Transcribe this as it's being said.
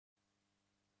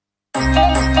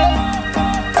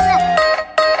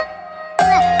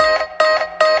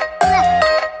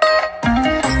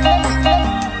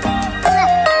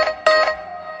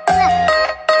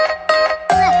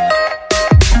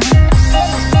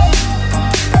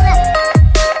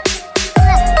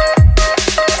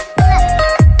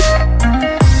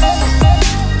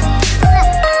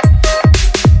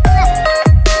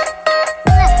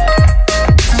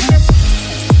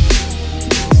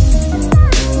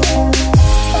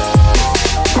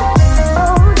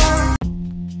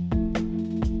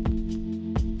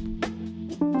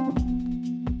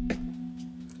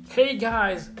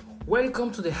guys,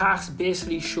 welcome to the Ask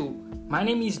Basely Show. My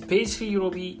name is Basely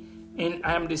Robi and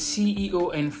I am the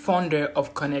CEO and founder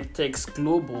of Connectex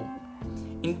Global.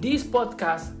 In this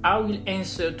podcast, I will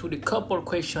answer to the couple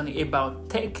questions about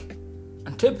tech,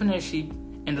 entrepreneurship,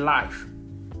 and life.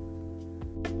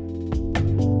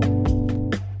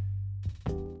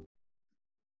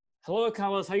 Hello,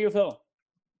 Carlos. How you feel?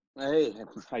 Hey,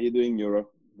 how you doing, Euro?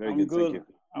 Very good, thank you.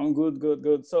 I'm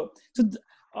good. So,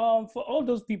 for all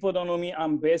those people who don't know me,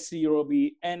 I'm Bessie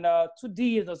Robi, and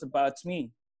today is not about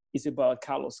me. It's about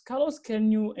Carlos. Carlos,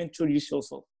 can you introduce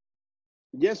yourself?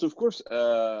 Yes, of course.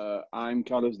 I'm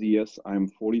Carlos Diaz. I'm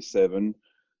 47.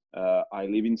 I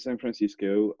live in San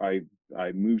Francisco. I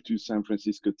moved to San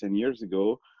Francisco 10 years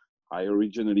ago. I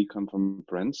originally come from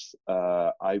France.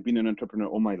 I've been an entrepreneur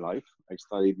all my life. I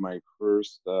started my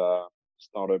first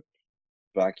startup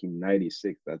back in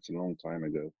 '96. That's a long time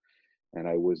ago. And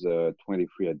I was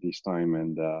 23 at this time.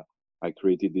 And I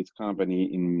created this company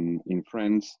in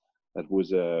France that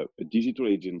was a digital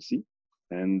agency.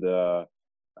 And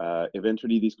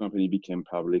eventually this company became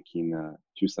public in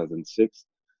 2006.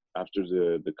 After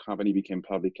the company became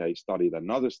public, I started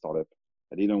another startup.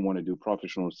 I didn't want to do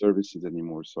professional services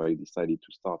anymore. So I decided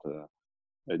to start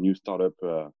a new startup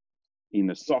in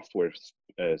the software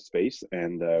space,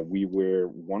 and we were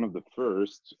one of the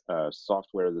first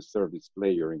software as a service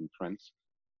player in France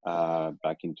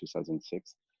back in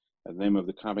 2006. The name of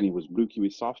the company was Blue Kiwi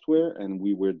Software, and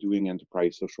we were doing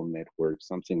enterprise social networks,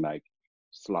 something like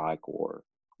Slack or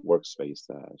Workspace,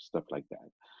 stuff like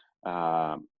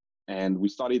that. And we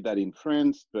started that in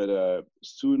France, but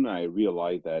soon I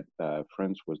realized that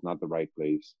France was not the right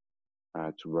place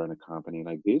to run a company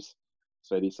like this.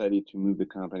 So I decided to move the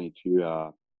company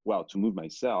to move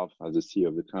myself as the CEO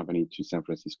of the company to San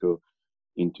Francisco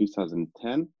in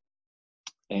 2010.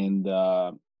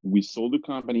 And we sold the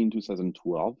company in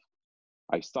 2012.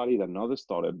 I started another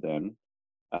startup then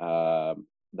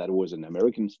that was an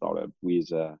American startup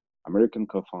with American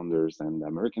co-founders and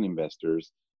American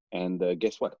investors. And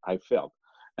guess what? I failed.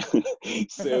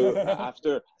 So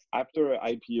after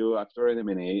IPO, after an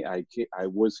M&A, I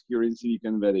was here in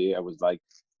Silicon Valley. I was like,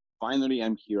 finally,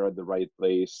 I'm here at the right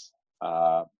place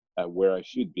where I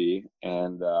should be,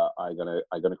 and I'm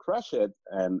gonna crush it.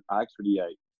 And actually,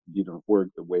 I didn't work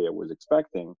the way I was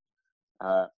expecting.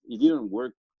 It didn't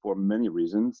work for many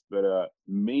reasons, but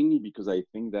mainly because I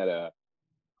think that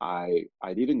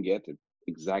I didn't get it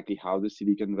exactly how the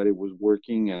Silicon Valley was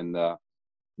working and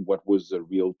what was the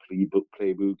real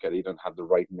playbook. I didn't have the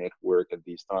right network at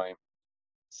this time.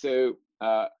 So,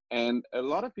 and a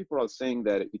lot of people are saying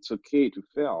that it's okay to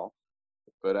fail,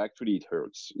 but actually it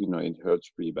hurts. It hurts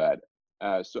pretty bad.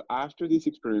 So after this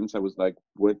experience, I was like,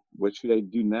 what should I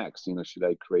do next? Should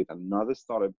I create another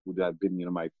startup? Would have been,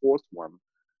 my fourth one.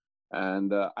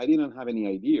 And I didn't have any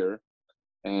idea,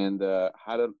 and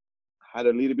had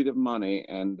a little bit of money,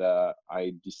 and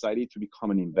I decided to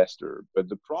become an investor. But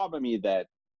the problem is that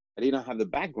I didn't have the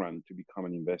background to become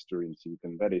an investor in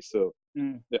Silicon Valley. So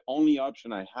the only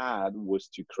option I had was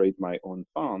to create my own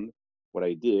fund. What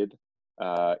I did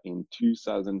in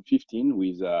 2015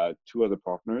 with two other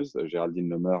partners, Géraldine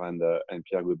Lemer and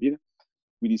Pierre Gobil,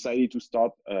 we decided to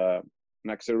start an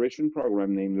acceleration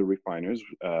program named the Refiners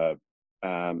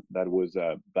that was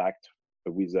backed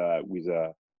with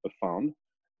a fund.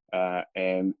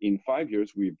 And in 5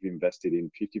 years, we've invested in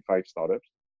 55 startups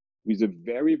with a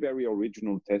very, very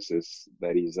original thesis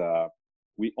that is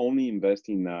we only invest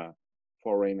in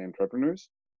foreign entrepreneurs.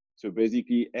 So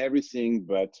basically everything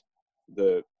but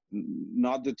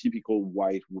not the typical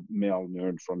white male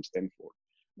nerd from Stanford.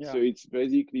 Yeah. So it's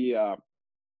basically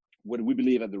what we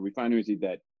believe at the Refiners is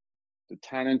that the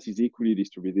talent is equally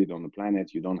distributed on the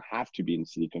planet. You don't have to be in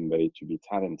Silicon Valley to be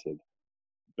talented,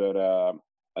 but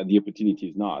the opportunity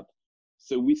is not.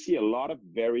 So we see a lot of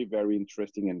very, very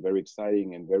interesting and very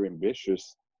exciting and very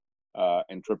ambitious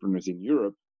entrepreneurs in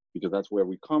Europe, because that's where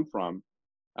we come from,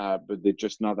 but they're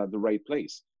just not at the right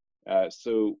place.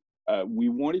 So we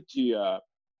wanted to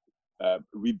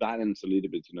rebalance a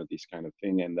little bit, this kind of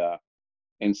thing,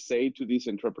 and say to these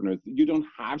entrepreneurs, you don't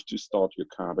have to start your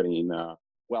company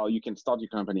you can start your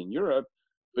company in Europe,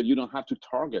 but you don't have to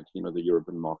target, the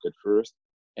European market first.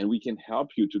 And we can help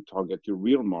you to target your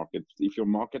real market. If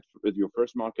your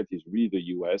first market is really the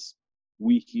US,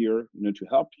 we're here, to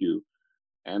help you.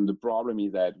 And the problem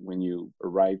is that when you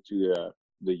arrive to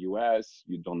the US,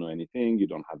 you don't know anything. You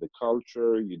don't have the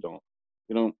culture. You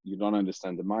don't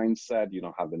understand the mindset. You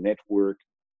don't have the network.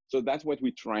 So that's what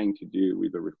we're trying to do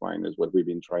with the Refiners. What we've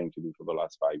been trying to do for the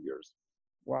last 5 years.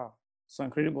 Wow, so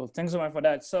incredible! Thanks so much for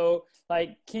that. So,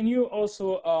 can you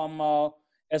also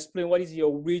explain what is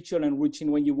your ritual and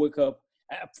routine when you wake up.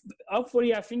 Uh,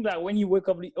 Hopefully, I think that when you wake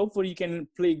up, hopefully you can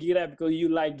play guitar because you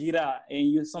like guitar,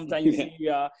 and you sometimes you say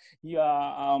you are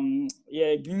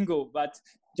yeah, bingo. But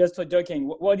just for joking,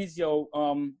 what is your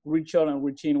ritual and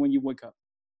routine when you wake up?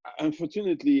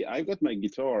 Unfortunately, I've got my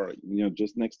guitar,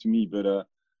 just next to me, but uh,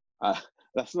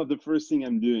 that's not the first thing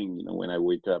I'm doing, when I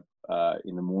wake up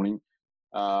in the morning.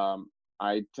 Um,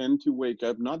 I tend to wake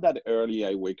up not that early.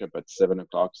 I wake up at 7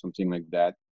 o'clock, something like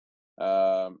that.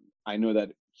 I know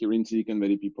that here in Silicon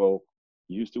Valley, people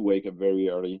used to wake up very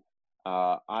early.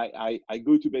 I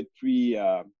go to bed pretty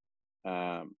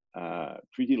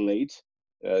late,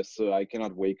 so I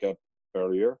cannot wake up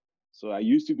earlier. So I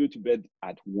used to go to bed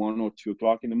at 1 or 2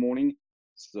 o'clock in the morning.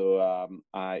 So I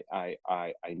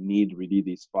need really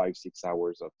these 5 6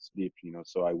 hours of sleep.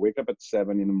 So I wake up at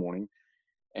 7 in the morning,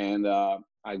 and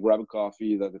I grab a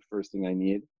coffee. That's the first thing I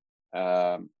need.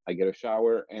 I get a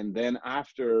shower, and then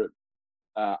after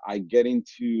I get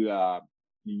into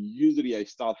usually I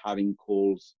start having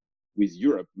calls with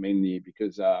Europe, mainly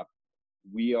because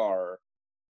we are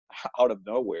out of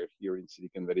nowhere here in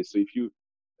Silicon Valley. So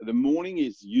the morning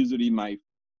is usually my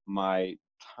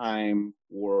time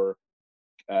for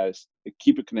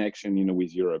keep a connection,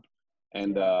 with Europe.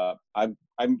 And Yeah.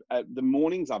 the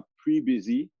mornings are pretty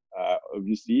busy.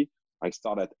 Obviously, I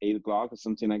start at 8 o'clock or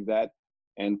something like that,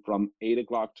 and from 8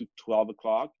 o'clock to 12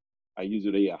 o'clock, I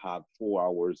usually have 4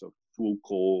 hours of full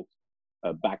call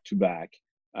back to back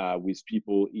with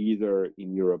people either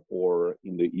in Europe or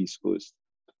in the East Coast.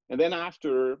 And then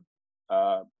after,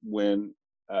 uh, when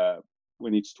uh,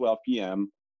 when it's 12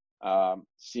 p.m.,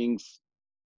 things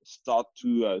start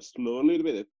to slow a little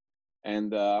bit,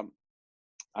 and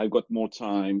I've got more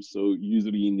time. So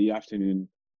usually in the afternoon,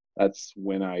 that's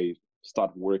when I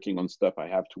start working on stuff I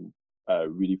have to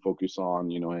really focus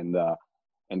on,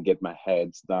 and get my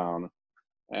heads down,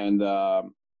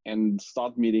 and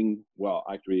start meeting. Well,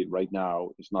 actually, right now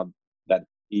it's not that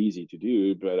easy to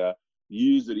do, but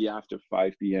usually after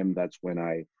 5 p.m., that's when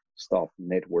I start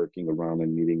networking around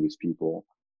and meeting with people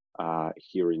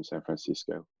here in San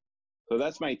Francisco. So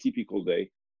that's my typical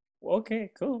day. Okay,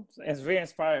 cool. It's very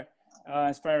inspiring.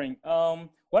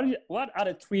 What are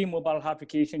the three mobile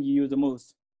applications you use the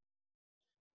most?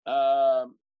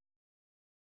 Um,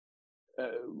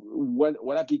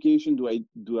 what application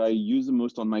do I use the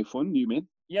most on my phone? Do you mean?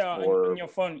 Yeah, on Or your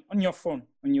phone,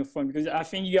 because I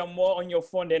think you are more on your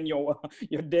phone than your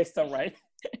your desktop, right?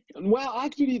 well,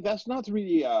 actually, that's not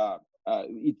really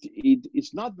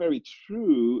it's not very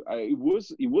true. It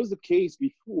was the case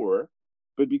before,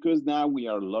 but because now we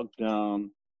are locked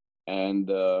down and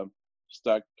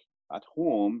stuck at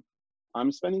home,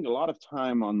 I'm spending a lot of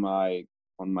time on my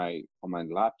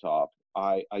laptop.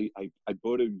 I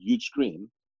bought a huge screen,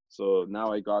 so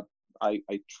now I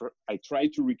try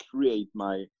to recreate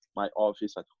my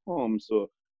office at home. So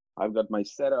I've got my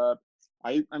setup.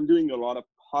 I'm doing a lot of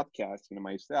podcasting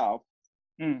myself.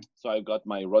 Mm. So I've got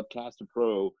my Roadcaster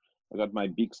Pro, I got my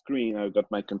big screen, I've got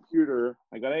my computer,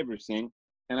 I got everything,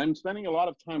 and I'm spending a lot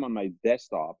of time on my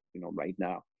desktop, right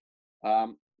now.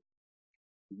 Um,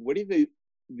 what is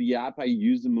the app I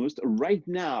use the most right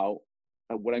now?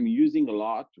 What I'm using a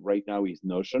lot right now is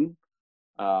Notion.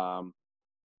 Um,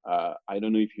 I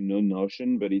don't know if you know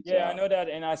Notion, but it's Yeah, I know that,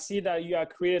 and I see that you are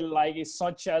created like it's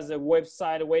such as a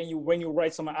website when you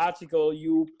write some article,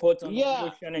 you put on the yeah,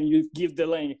 Notion and you give the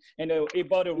link. And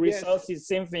about the yes, resources,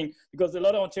 same thing, because a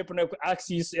lot of entrepreneurs ask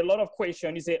you a lot of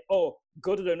questions. You say, "Oh,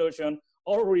 go to the Notion.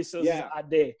 All resources yeah, are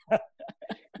there."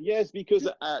 yes, because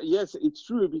yes, it's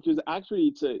true, because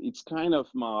actually it's kind of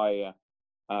my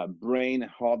brain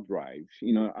hard drive.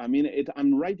 I mean,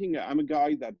 I'm a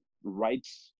guy that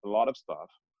writes a lot of stuff.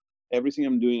 Everything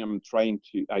I'm doing,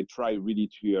 I try really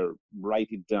to write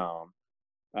it down.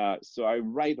 So I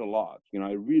write a lot.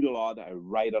 I read a lot. I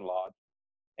write a lot,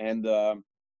 and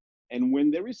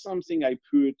when there is something I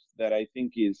put that I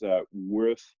think is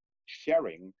worth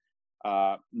sharing,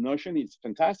 Notion is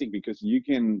fantastic because you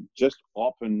can just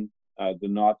open the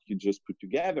knot you just put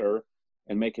together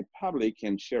and make it public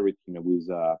and share it,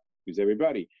 with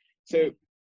everybody. So Mm.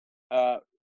 uh,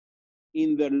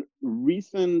 in the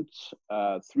recent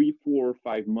 3 4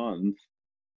 5 months,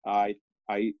 I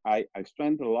I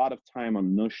spent a lot of time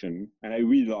on Notion, and I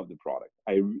really love the product.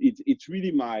 It's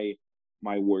really my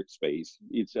workspace.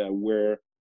 It's where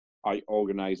I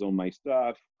organize all my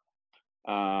stuff,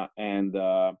 and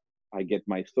I get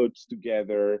my thoughts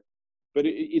together. But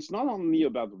it's not only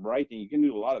about writing. You can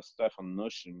do a lot of stuff on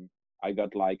Notion. I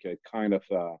got like a kind of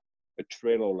a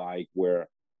Trello, like where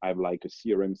I have like a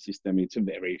CRM system. It's a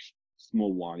very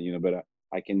small one, but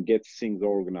I can get things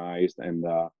organized, and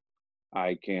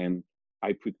I can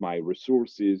I put my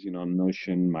resources,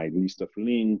 Notion, my list of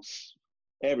links,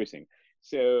 everything.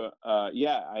 So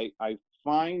yeah, I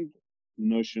find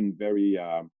Notion very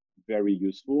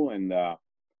useful, and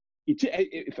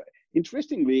if,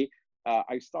 interestingly,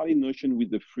 I started Notion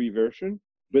with the free version,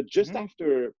 but just Hmm.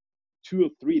 after 2 or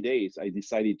 3 days, I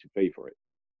decided to pay for it.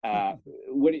 Uh,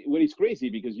 what is crazy,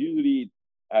 because usually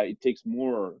it takes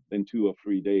more than 2 or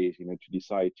 3 days, to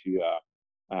decide to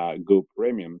go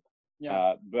premium.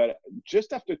 Yeah. But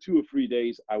just after 2 or 3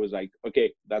 days, I was like,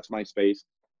 okay, that's my space,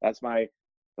 that's my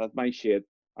that's my shit.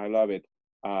 I love it.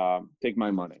 Take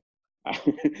my money.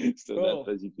 So that's Cool.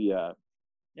 basically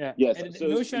Yeah. yes. And the So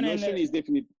Notion and Notion is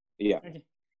definitely, yeah. okay.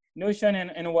 Notion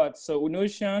and what? So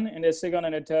Notion and the second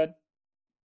and the third.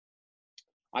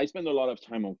 I spend a lot of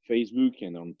time on Facebook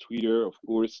and on Twitter, of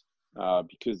course,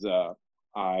 because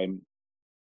I'm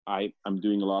I'm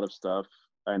doing a lot of stuff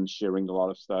and sharing a lot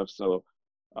of stuff. So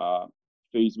uh,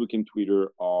 Facebook and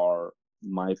Twitter are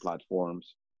my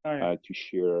platforms All right. to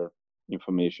share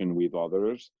information with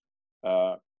others.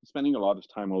 Spending a lot of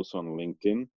time also on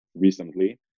LinkedIn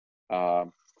recently. Uh,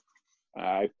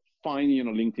 I find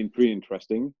LinkedIn pretty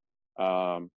interesting.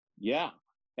 Yeah,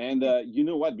 and you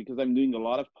know what? Because I'm doing a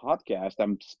lot of podcasts,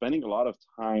 I'm spending a lot of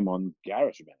time on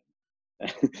GarageBand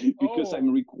because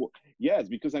Oh, yes,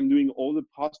 because I'm doing all the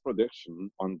post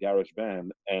production on GarageBand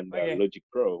and okay. Logic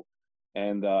Pro,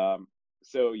 and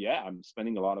so yeah, I'm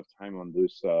spending a lot of time on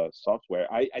this software.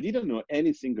 I didn't know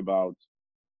anything about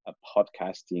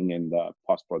podcasting and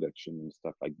post production and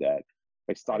stuff like that.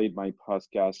 I Okay. started my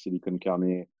podcast Silicon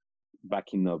Carne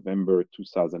back in November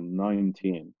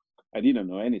 2019. I didn't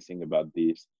know anything about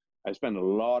this. I spent a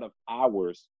lot of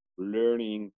hours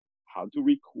learning how to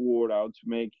record, how to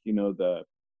make the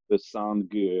sound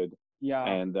good, Yeah.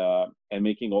 and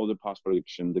making all the post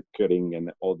production, the cutting,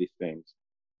 and all these things.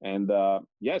 And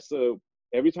yeah, so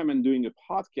every time I'm doing a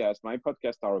podcast, my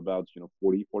podcasts are about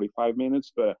 40-45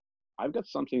 minutes, but I've got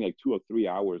something like 2 or 3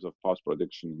 hours of post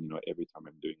production, every time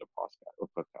I'm doing a podcast or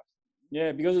podcast.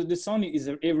 Yeah, because the sound is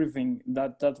everything.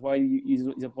 That's why is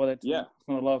important to Yeah,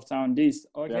 spend a lot of time on this.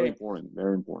 very Okay. important,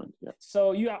 very important. Yeah.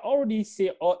 So you are already say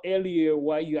earlier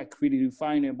why you are created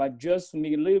Refiner, but just to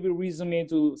make a little bit resume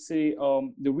to say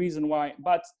the reason why.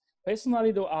 But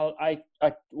personally though, I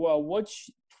well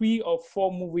watch 3 or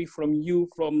 4 movie from you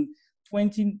from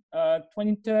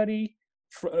 2030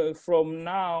 from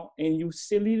now, and you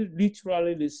say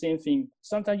literally the same thing.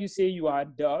 Sometimes you say you are a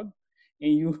dog,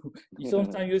 and you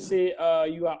sometimes you say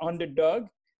you are underdog,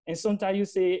 and sometimes you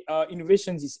say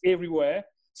innovation is everywhere.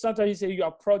 Sometimes you say you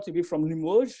are proud to be from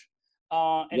Limoges,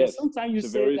 and then Yes, sometimes you it's a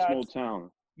say very that small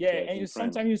town. yeah, Yes, and in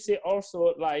sometimes France. you say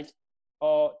also like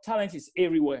talent is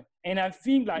everywhere. And I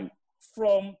think like Mm.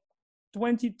 from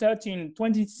 2013,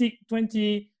 26,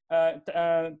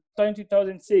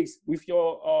 2006 with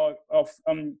your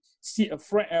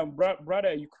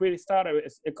brother, you created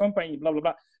started a company, blah blah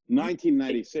blah. You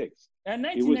 1996. and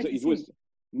It 1996. was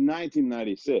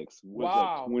 1996. Was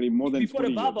Wow, 20 more than before the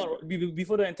 20 years bubble, ago.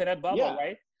 before the internet bubble, Yeah.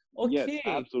 right? Yes, Okay,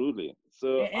 absolutely.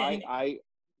 So and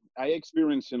I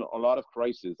experienced a lot of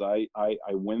crises. I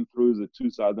went through the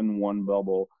 2001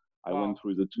 bubble. I went wow,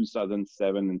 through the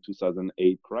 2007 and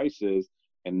 2008 crisis,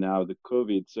 and now the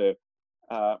COVID. So,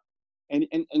 uh, and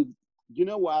you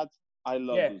know what? I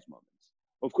love yeah, those moments.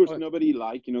 Of course, oh, nobody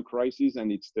like crisis,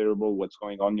 and it's terrible what's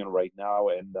going on right now.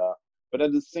 And but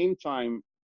at the same time,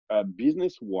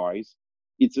 business wise,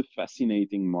 it's a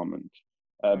fascinating moment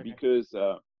okay, because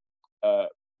uh,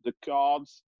 the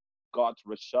cards got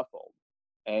reshuffled,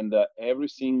 and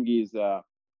everything is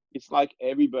it's like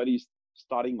everybody's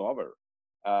starting over.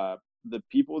 The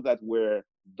people that were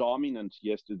dominant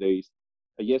yesterday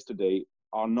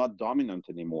are not dominant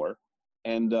anymore,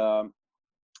 and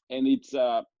it's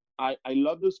I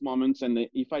love those moments. And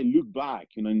if I look back,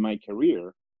 in my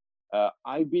career,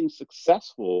 I've been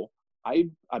successful. I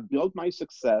built my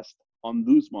success on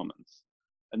those moments,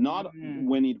 and not mm,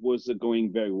 when it was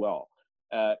going very well.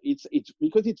 It's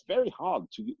because it's very hard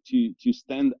to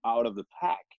stand out of the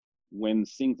pack when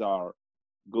things are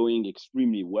going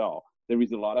extremely well. There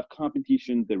is a lot of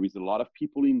competition. There is a lot of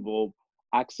people involved.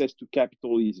 Access to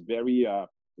capital is very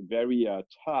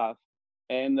tough,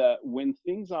 and when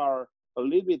things are a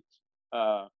little bit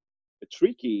uh,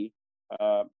 tricky,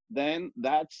 then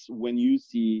that's when you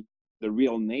see the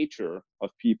real nature of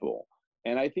people.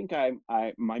 And I think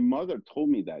my mother told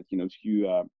me that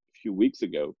a few weeks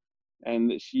ago,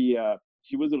 and she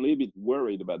was a little bit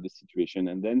worried about the situation,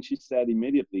 and then she said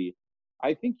immediately,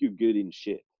 "I think you're good in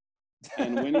shit."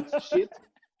 And when it's shit,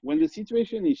 when the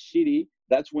situation is shitty,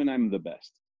 that's when I'm the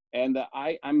best. And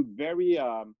I'm very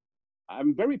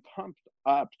pumped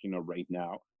up, right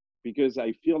now, because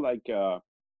I feel like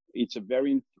it's a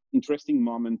very interesting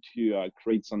moment to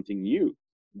create something new.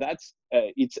 That's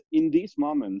it's in these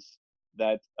moments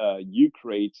that you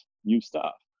create new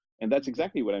stuff, and that's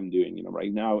exactly what I'm doing,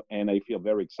 right now, and I feel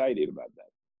very excited about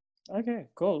that. Okay,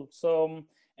 cool. So,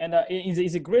 and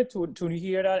it's great to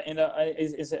hear that.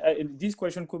 And this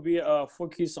question could be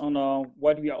focused on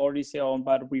what we are already saying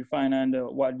about refine and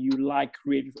what you like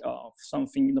create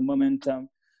something in the moment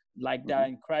like that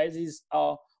in crisis.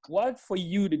 What for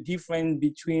you the difference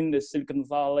between the Silicon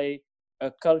Valley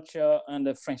culture and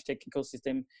the French tech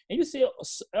ecosystem? And you say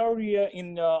earlier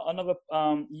in another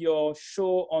your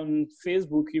show on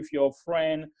Facebook with your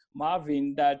friend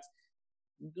Marvin that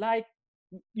like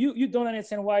you don't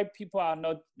understand why people are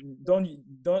not don't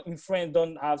in France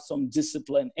don't have some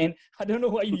discipline. And I don't know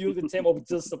why you use the term of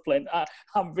discipline.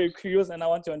 I'm very curious and I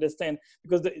want to understand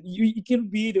because it can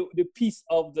be the piece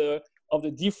of the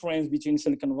difference between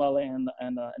Silicon Valley and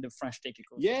the French tech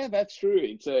ecosystem. Yeah, that's true.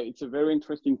 It's a very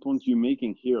interesting point you're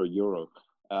making here, Euro.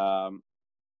 Um,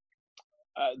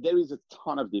 there is a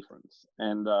ton of difference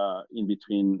and in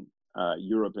between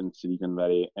Europe and Silicon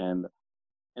Valley,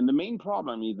 and the main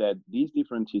problem is that this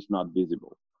difference is not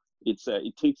visible. It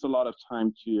takes a lot of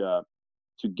time to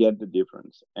get the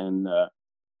difference and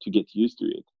to get used to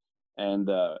it. And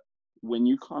when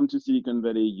you come to Silicon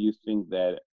Valley, you think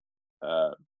that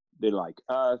uh, they like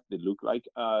us, they look like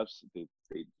us,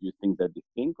 you think that they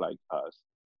think like us,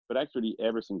 but actually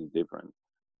everything is different.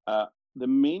 Uh, the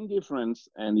main difference,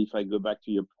 and if I go back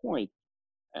to your point,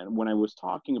 and when I was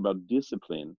talking about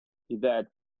discipline, is that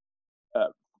uh,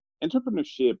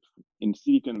 entrepreneurship in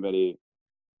Silicon Valley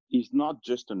is not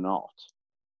just an art.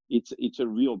 It's a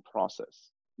real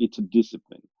process. It's a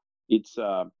discipline. It's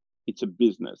a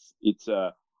business. It's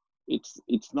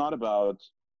not about.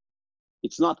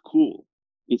 It's not cool.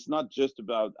 It's not just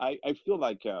about. I feel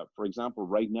like, for example,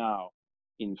 right now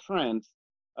in France,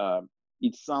 uh,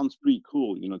 it sounds pretty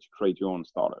cool, to create your own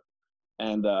startup.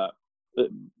 And uh,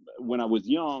 when I was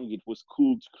young, it was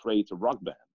cool to create a rock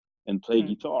band and play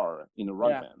guitar in a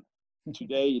rock Yeah. band.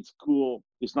 Today, it's cool.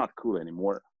 It's not cool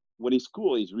anymore. What is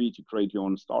cool is really to create your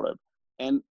own startup.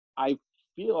 And I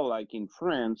feel like in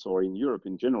France or in Europe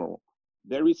in general,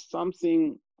 there is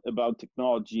something about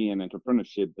technology and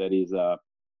entrepreneurship that is a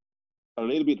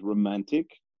little bit romantic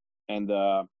and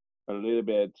a little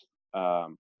bit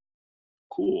um,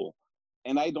 cool.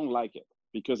 And I don't like it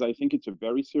because I think it's a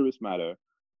very serious matter.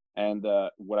 And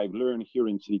what I've learned here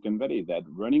in Silicon Valley that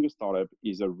running a startup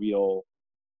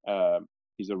uh,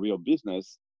 is a real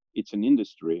business. It's an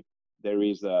industry. There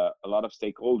is a lot of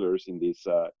stakeholders in this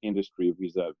industry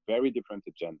with very different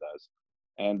agendas,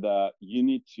 and you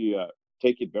need to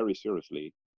take it very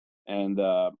seriously. And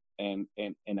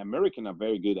and Americans are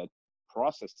very good at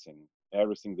processing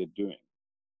everything they're doing.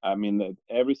 I mean, that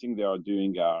everything they are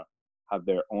doing have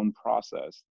their own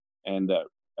process, and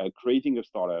creating a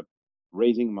startup,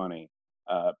 raising money,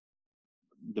 uh,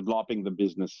 developing the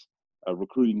business,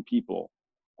 recruiting people.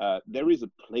 There is a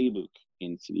playbook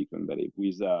in Silicon Valley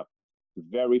with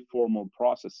very formal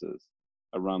processes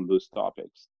around those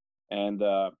topics, and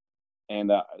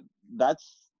and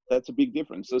that's a big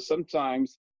difference. So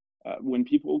sometimes when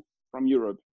people from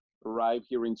Europe arrive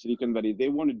here in Silicon Valley, they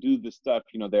want to do the stuff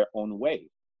their own way,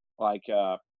 like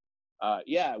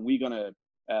yeah, we're gonna.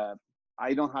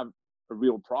 I don't have a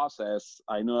real process.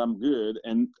 I know I'm good,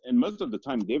 and most of the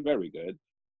time they're very good,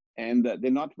 and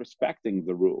they're not respecting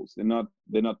the rules.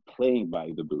 They're not playing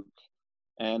by the book,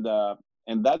 and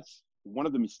and that's one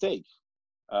of the mistakes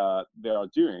they are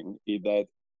doing. Is that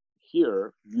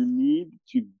here you need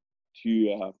to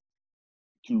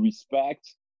to respect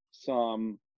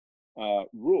some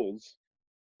rules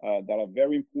that are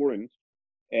very important,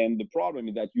 and the problem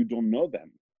is that you don't know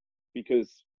them because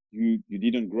you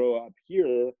didn't grow up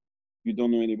here, you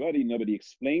don't know anybody, nobody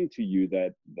explained to you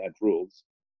that rules,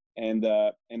 and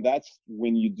that's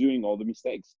when you're doing all the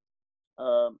mistakes.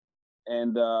 um,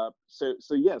 and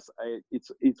so yes,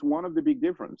 it's one of the big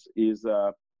difference is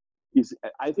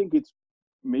I think it's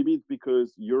maybe it's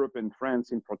because Europe and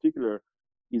France in particular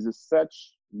is a such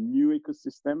new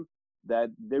ecosystem that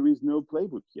there is no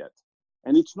playbook yet,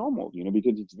 and it's normal,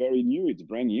 because it's very new, it's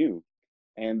brand new,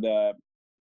 and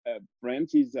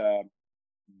France is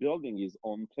building his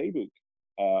own playbook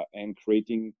and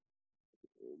creating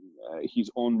his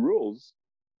own rules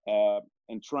uh,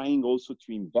 and trying also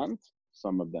to invent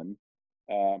some of them.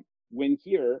 Uh, when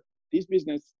here, this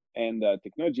business and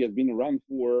technology has been around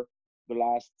for the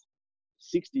last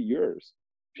 60 years,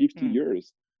 50 Mm.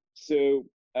 years. So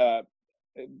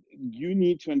you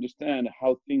need to understand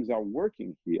how things are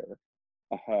working here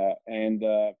and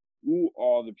who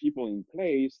are the people in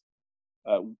place,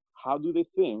 uh, how do they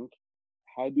think,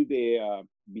 how do they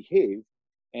behave,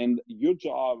 and your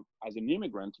job as an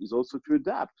immigrant is also to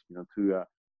adapt, to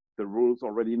the rules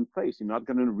already in place. You're not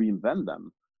going to reinvent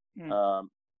them. Mm.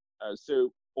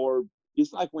 Or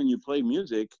it's like when you play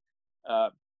music, uh,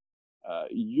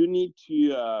 you need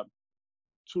to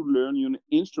learn your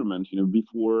instrument,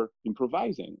 before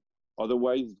improvising.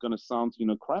 Otherwise, it's going to sound,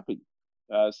 crappy.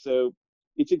 So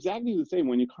it's exactly the same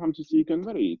when you come to Silicon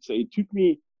Valley. It took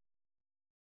me.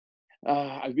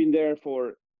 I've been there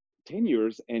for 10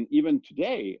 years, and even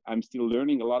today, I'm still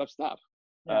learning a lot of stuff.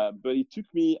 Yeah. But it took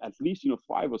me at least,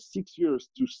 5 or 6 years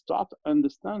to start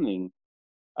understanding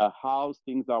how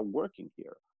things are working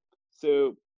here.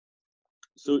 So,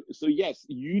 so yes,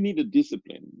 you need a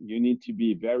discipline. You need to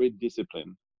be very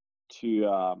disciplined to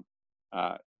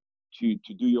uh, to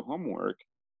do your homework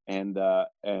and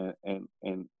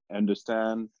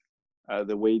understand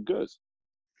the way it goes.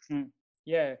 Mm.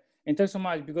 Yeah. And thanks so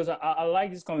much because I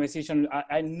like this conversation.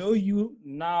 I know you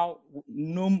now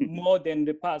no more than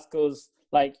the past because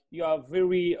like you are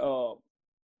very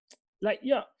like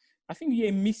yeah, I think you're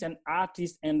a mix an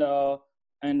artist and a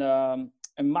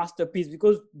masterpiece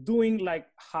because doing like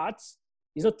arts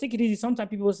is not take it easy. Sometimes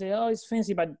people say, oh, it's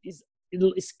fancy, but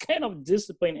it's kind of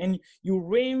discipline and you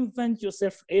reinvent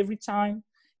yourself every time.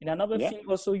 And another Yeah, thing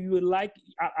also you like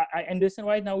I understand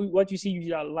right now what you see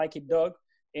you are like a dog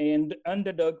and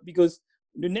underdog because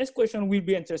the next question will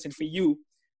be interesting for you.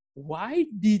 Why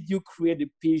did you create the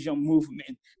pigeon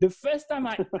movement? The first time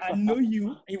I know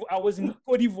you, I was in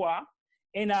Cote d'Ivoire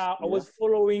and I yeah, was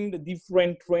following the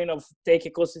different trend of tech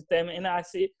ecosystem. And I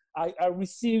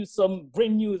received some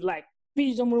brand news like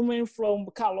pigeon movement from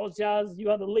Carlos Diaz.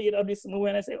 You are the leader of this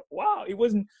movement. I said, wow, it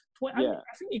wasn't, yeah.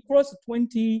 I think it crossed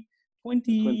 20,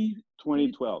 20, 20,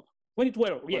 2012.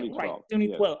 2012. Yeah, right. 2012. Yes,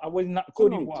 2012. I was in it's a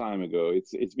Cote long d'Ivoire. time ago.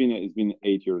 It's been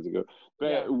 8 years ago.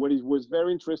 Yeah. But what was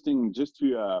very interesting, just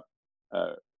to uh,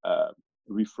 uh,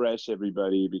 refresh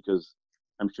everybody, because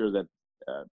I'm sure that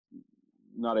uh,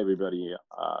 not everybody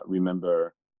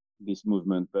remember this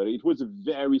movement, but it was a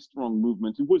very strong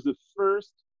movement. It was the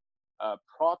first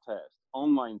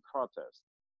online protest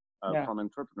Yeah. from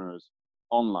entrepreneurs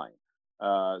online.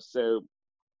 So,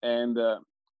 and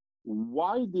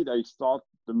why did I start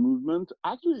the movement?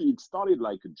 Actually, it started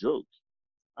like a joke.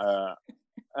 Uh,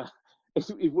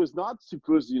 it was not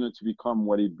supposed, to become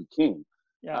what it became.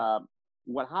 Yeah. Uh,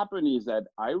 what happened is that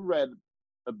I read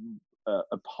a,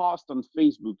 a post on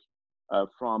Facebook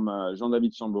from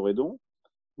Jean-David Chamboredon,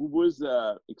 who was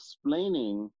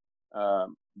explaining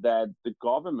that the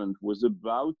government was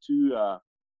about to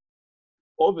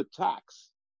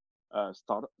overtax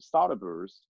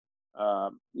startups.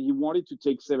 He wanted to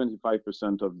take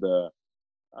 75% of the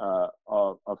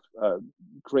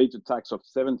create a tax of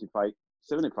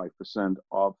 75%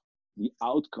 of the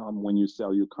outcome when you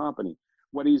sell your company.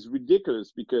 What is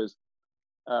ridiculous because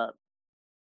uh,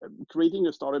 creating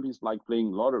a startup is like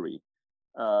playing lottery.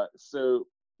 So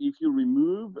if you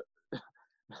remove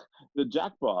the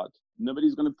jackpot,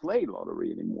 nobody's going to play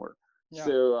lottery anymore. Yeah.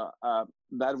 So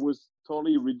that was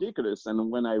totally ridiculous.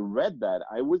 And when I read that,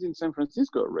 I was in San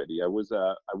Francisco already. I was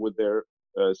there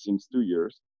since 2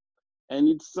 years, and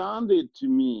it sounded to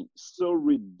me so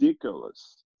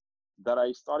ridiculous that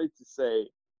I started to say,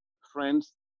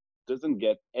 France doesn't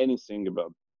get anything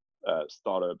about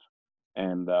startup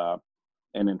and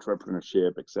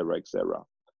entrepreneurship, etc., etc.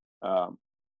 Um,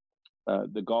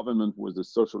 the government was a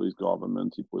socialist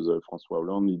government. It was François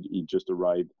Hollande. He just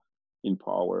arrived in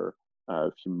power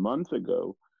a few months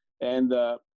ago, and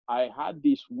I had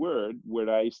this word where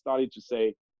I started to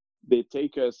say, they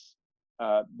take us,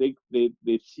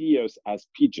 they see us as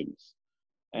pigeons,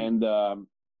 Mm. and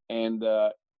and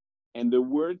uh, and the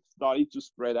word started to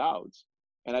spread out.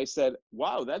 And I said,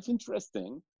 wow, that's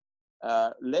interesting.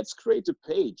 Let's create a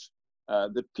page,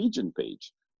 the pigeon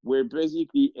page, where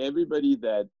basically everybody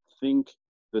that think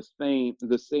the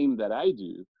same that I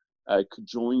do could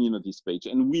join, this page.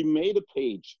 And we made a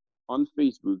page on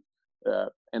Facebook,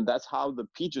 and that's how the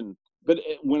pigeon. But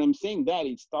when I'm saying that,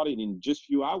 it started in just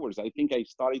few hours. I think I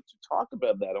started to talk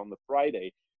about that on the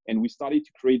Friday, and we started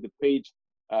to create the page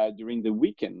during the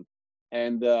weekend.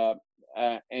 And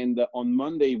on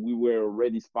Monday we were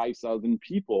already 5,000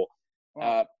 people.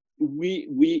 Wow.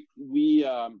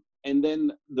 And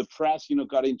then the press,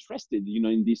 got interested,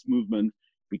 in this movement,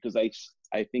 because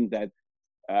I think that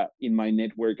in my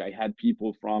network I had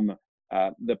people from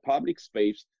the public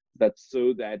space that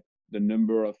saw that the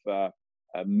number of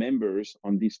members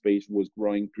on this space was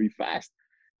growing pretty fast.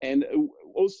 And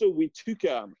also we took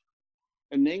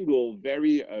an angle,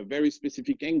 very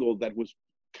specific angle that was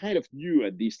kind of new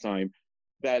at this time,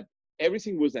 that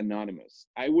everything was anonymous.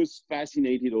 I was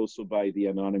fascinated also by the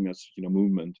anonymous,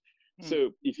 movement. Mm. So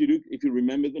if you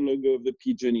remember the logo of the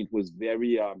pigeon, it was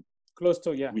very Close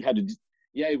to, yeah. we had a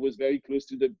yeah, it was very close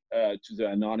to the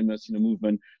anonymous,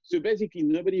 movement. So basically,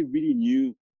 nobody really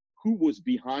knew who was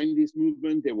behind this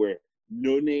movement. There were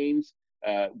no names.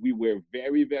 We were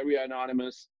very, very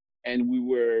anonymous, and we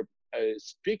were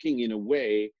speaking in a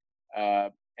way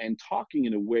and talking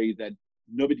in a way that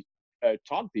nobody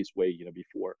talked this way,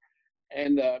 before.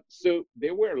 And so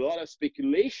there were a lot of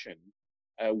speculation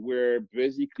where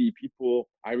basically people,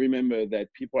 I remember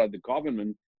that people at the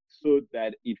government thought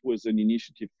that it was an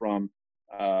initiative from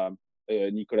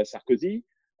Nicolas Sarkozy.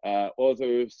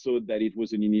 Others thought that it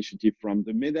was an initiative from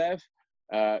the MEDEF.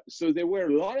 So there were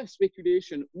a lot of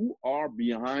speculation who are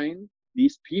behind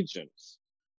these pigeons.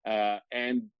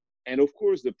 And of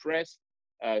course, the press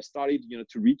started,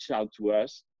 to reach out to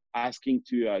us, asking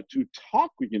to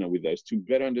talk with us to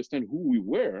better understand who we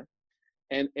were.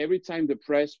 And every time the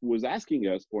press was asking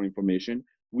us for information,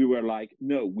 we were like,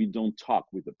 no, we don't talk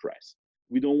with the press.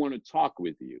 We don't want to talk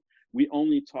with you. We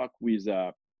only talk with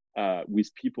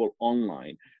people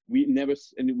online. We never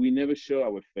show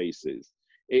our faces.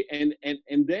 And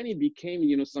then it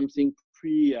became, something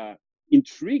pretty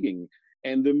intriguing.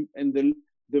 And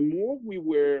the more we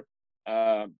were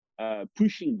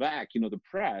pushing back, the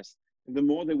press, the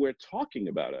more they were talking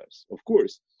about us, of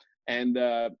course. And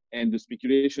the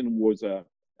speculation were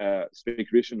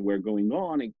going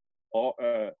on and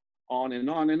on and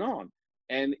on and on.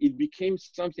 And it became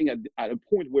something at a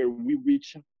point where we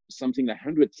reached something like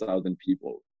 100,000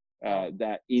 people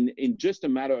that in just a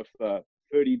matter of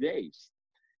 30 days.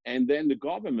 And then the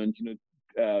government,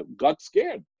 got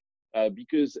scared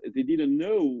because they didn't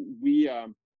know we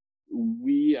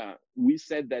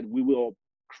said that we will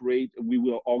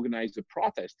organize a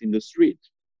protest in the street,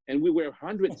 and we were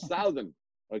 100,000,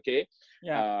 okay,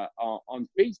 Yeah. on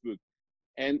Facebook.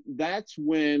 And that's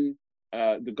when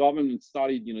the government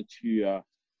started,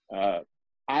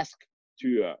 ask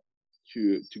to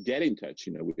get in touch,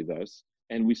 with us,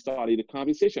 and we started a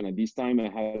conversation. At this time, I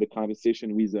had a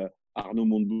conversation with Arnaud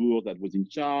Montebourg that was in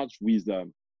charge, with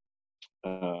the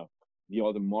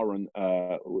other moron.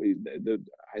 I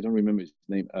don't remember his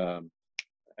name.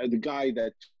 The guy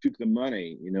that took the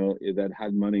money, that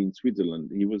had money in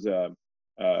Switzerland. He was a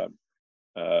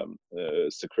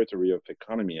Secretary of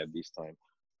Economy at this time.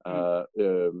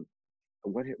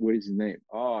 What is his name?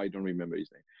 Oh, I don't remember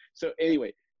his name. So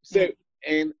anyway,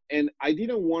 and I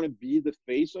didn't want to be the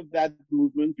face of that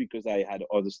movement because I had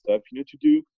other stuff, to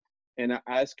do. And I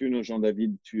asked, Jean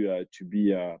David to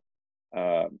be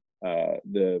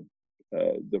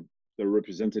the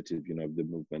representative, of the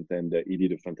movement, and he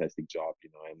did a fantastic job,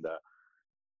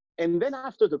 and then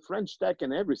after the French Tech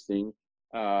and everything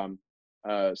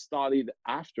started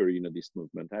after, this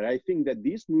movement, and I think that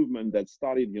this movement that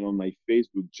started, on my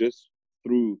Facebook just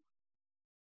through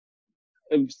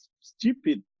a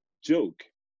stupid joke,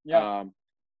 Yeah.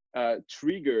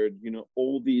 triggered,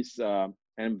 all these, and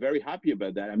I'm very happy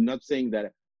about that. I'm not saying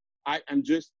that I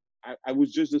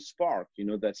was just a spark,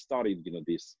 that started,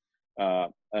 this.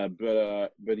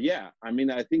 But yeah, I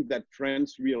mean, I think that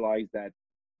France realized that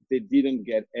they didn't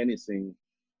get anything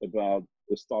about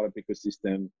the startup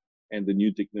ecosystem and the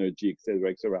new technology, et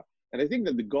cetera, et cetera. And I think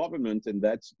that the government, and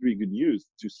that's pretty good news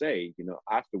to say,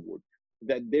 afterward,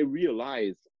 that they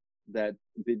realized that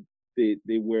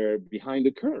they were behind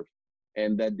the curve,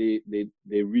 and that they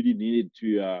really needed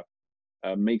to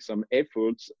make some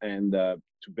efforts and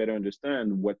to better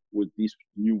understand what was this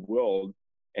new world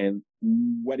and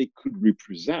what it could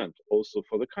represent also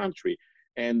for the country.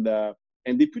 And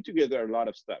they put together a lot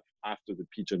of stuff after the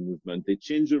pigeon movement. They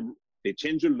changed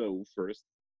the law first,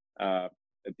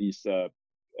 this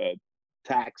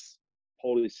tax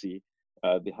policy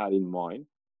they had in mind.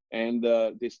 And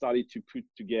they started to put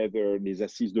together les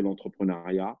Assises de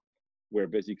l'Entrepreneuriat, where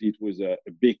basically it was a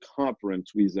big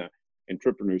conference with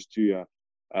entrepreneurs to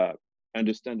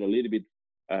understand a little bit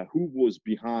who was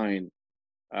behind,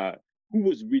 who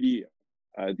was really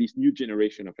this new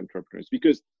generation of entrepreneurs.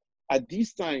 Because at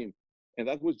this time, and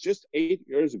that was just 8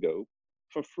 years ago,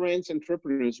 for France,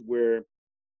 entrepreneurs were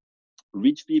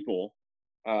rich people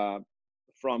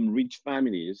from rich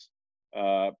families,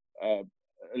 a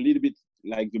little bit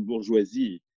like the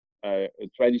bourgeoisie,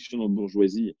 traditional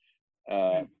bourgeoisie.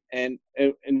 And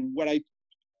what I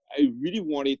really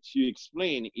wanted to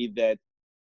explain is that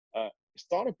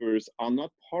startups are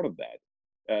not part of that.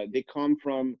 They come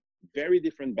from very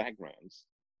different backgrounds.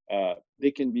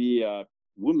 They can be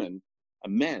women,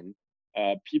 men,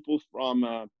 people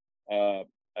from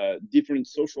different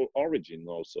social origin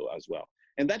also as well.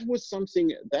 And that was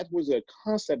something, that was a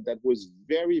concept that was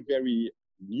very, very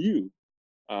new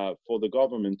for the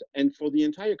government and for the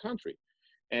entire country.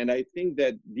 And I think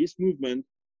that this movement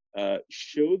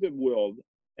show the world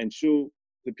and show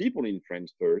the people in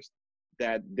France first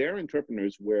that their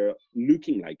entrepreneurs were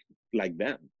looking like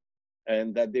them,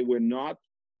 and that they were not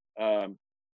um,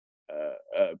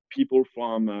 people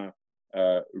from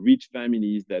rich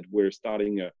families that were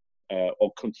starting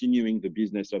or continuing the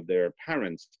business of their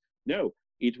parents. No,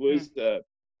 it was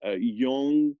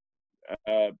young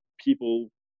people,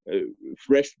 uh,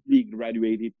 freshly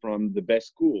graduated from the best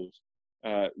schools,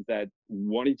 that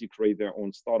wanted to create their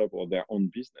own startup or their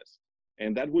own business.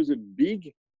 And that was a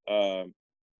big uh,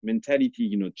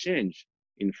 mentality, change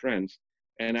in France.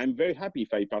 And I'm very happy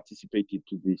if I participated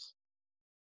to this.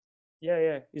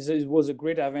 Yeah. It was a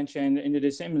great adventure, and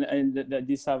the same, and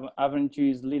this adventure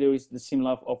is literally the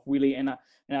similar of Willie.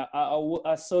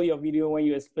 I saw your video when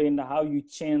you explained how you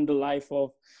changed the life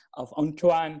of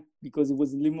Antoine because it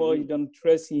was Limo, you don't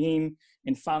trust him,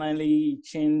 and finally he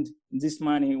changed this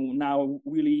man. And now,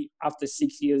 really, after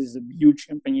 6 years, is a huge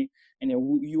company, and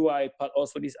you are a part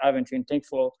also of this adventure. And thanks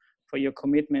for your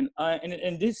commitment.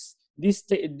 And this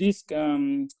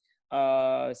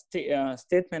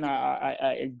statement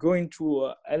I going to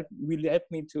will help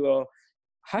me to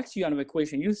ask you another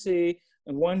question. You say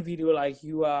in one video like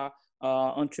you are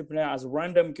entrepreneur as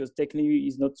random because technically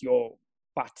is not your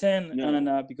pattern, No.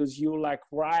 and because you like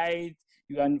write,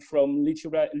 you are from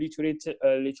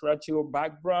literature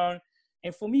background,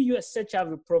 and for me you are such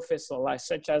as a professor, like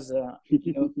such as a a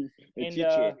and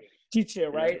teacher.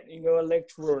 teacher, right? A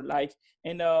lecturer, like,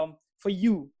 and for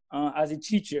you as a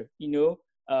teacher,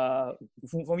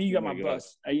 for me, you are my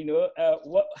boss.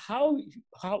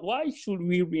 Why should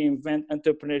we reinvent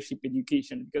entrepreneurship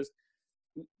education? Because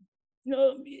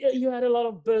you had a lot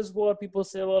of buzzword. People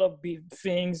say a lot of big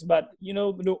things, but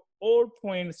the whole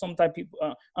point. Sometimes people,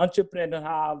 entrepreneurs don't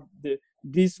have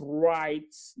this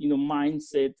right,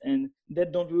 mindset, and they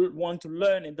don't want to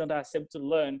learn and don't accept to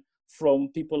learn from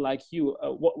people like you.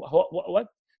 What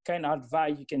kind of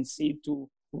advice you can say to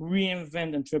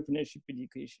reinvent entrepreneurship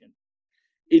education?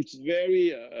 It's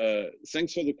very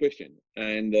thanks for the question,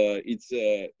 and it's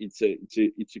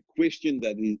a question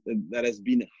that has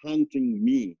been haunting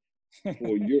me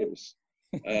for years,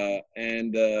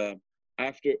 and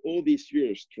after all these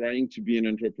years trying to be an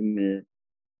entrepreneur,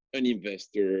 an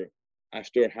investor,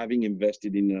 after having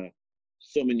invested in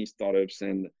so many startups,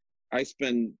 and I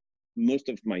spend most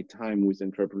of my time with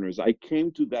entrepreneurs, I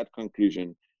came to that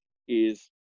conclusion: is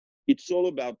it's all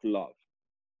about love.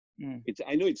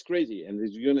 I know it's crazy, and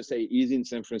as you're gonna say, he's in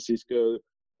San Francisco.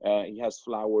 He has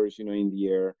flowers, in the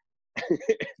air.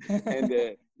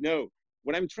 And no,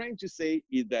 what I'm trying to say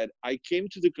is that I came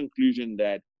to the conclusion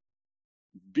that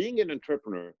being an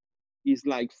entrepreneur is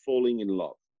like falling in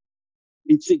love.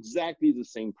 It's exactly the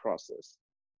same process.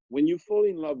 When you fall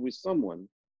in love with someone,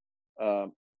 uh,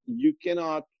 you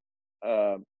cannot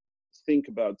uh, think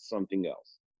about something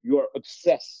else. You are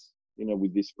obsessed,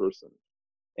 with this person,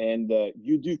 and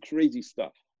you do crazy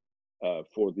stuff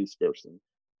for this person,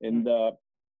 and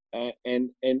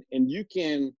and you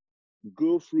can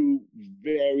go through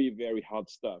very, very hard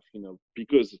stuff,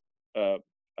 uh,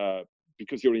 uh,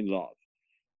 because you're in love.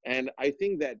 And I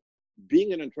think that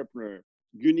being an entrepreneur,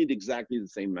 you need exactly the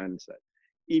same mindset.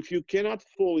 If you cannot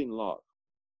fall in love,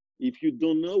 if you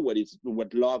don't know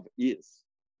what love is,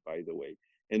 by the way,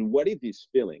 and what it is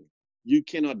feeling, you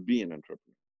cannot be an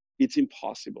entrepreneur. It's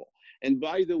impossible. And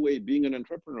by the way, being an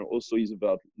entrepreneur also is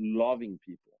about loving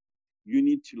people. You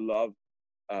need to love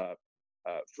uh,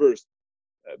 first,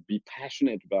 be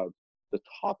passionate about the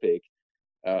topic,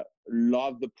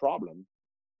 love the problem,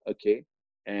 okay,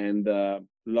 and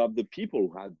love the people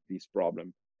who have this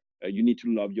problem. You need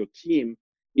to love your team.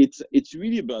 It's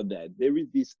really about that. There is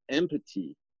this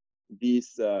empathy,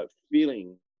 this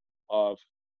feeling of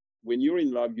when you're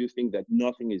in love, you think that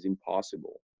nothing is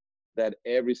impossible, that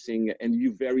everything, and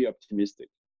you're very optimistic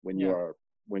when you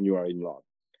are in love.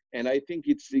 And I think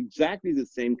it's exactly the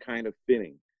same kind of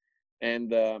feeling.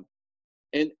 And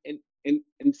and and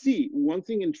and see one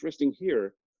thing interesting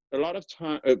here. A lot of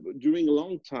time during a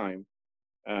long time,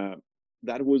 uh,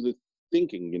 that was a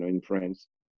thinking, in France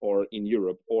or in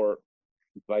Europe, or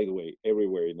by the way,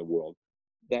 everywhere in the world,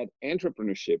 that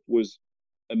entrepreneurship was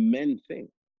a men thing,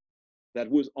 that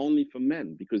was only for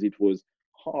men because it was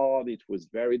hard, it was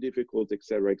very difficult,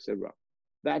 etc., etc.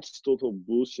 That's total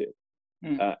bullshit.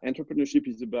 Entrepreneurship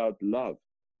is about love.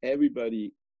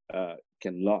 Everybody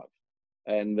can love,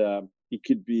 and it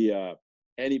could be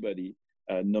anybody,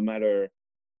 no matter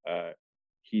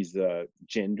his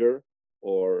gender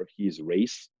or his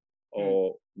race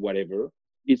or whatever.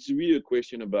 it's really a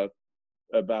question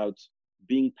about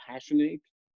being passionate,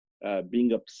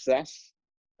 being obsessed,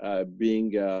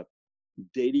 being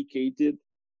dedicated,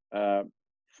 uh,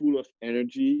 full of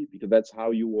energy, because that's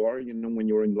how you are, when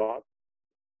you're in love,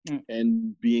 Mm.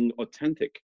 and being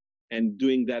authentic, and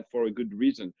doing that for a good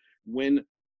reason. When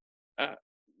uh,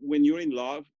 when you're in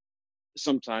love,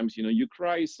 sometimes you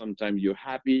cry, sometimes you're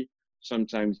happy,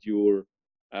 sometimes you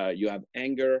have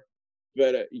anger,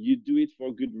 but you do it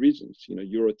for good reasons.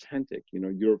 You're authentic.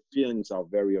 Your feelings are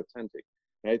very authentic,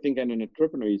 and I think an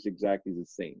entrepreneur is exactly the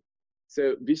same.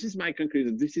 So this is my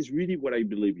conclusion. This is really what I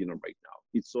believe right now.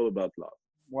 It's all about love.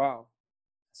 Wow.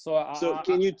 So So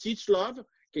can you teach love?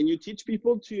 Can you teach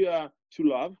people to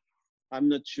love? I'm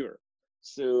not sure.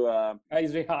 So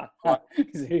it's very hard. uh,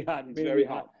 It's very hard. it's Very, very very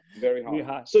hard. hard, very Very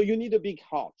hard. hard. So you need a big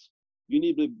heart. You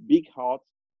need a big heart.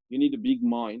 You need a big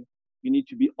mind. You need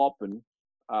to be open.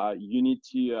 You need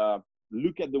to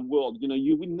look at the world.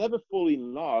 You will never fall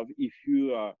in love if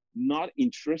you are not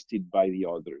interested by the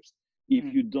others. If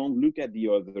Mm. you don't look at the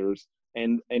others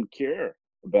and care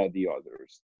about the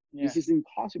others, this Yeah. is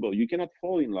impossible. You cannot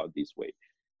fall in love this way.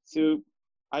 So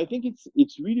I think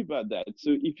it's really about that.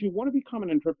 So if you want to become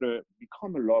an entrepreneur,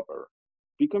 become a lover,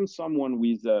 become someone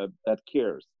with that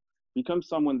cares, become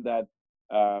someone that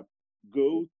uh, go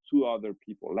to other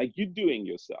people like you're doing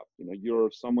yourself.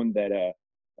 You're someone that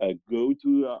go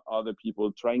to other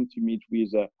people, trying to meet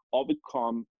with,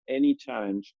 overcome any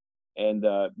challenge, and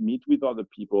meet with other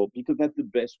people, because that's the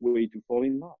best way to fall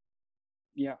in love.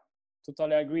 Yeah,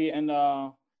 totally agree. And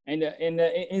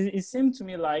it seemed to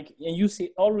me like, and you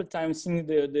see all the time, seeing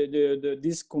the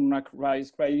this corona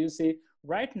rise, right? You see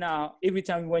right now, every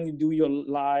time when you do your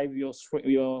live, your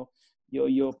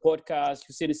podcast,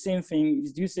 you say the same thing.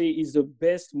 You say is the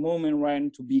best moment,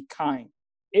 right, to be kind.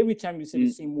 Every time you say the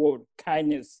Mm, same word,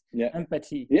 kindness, yeah.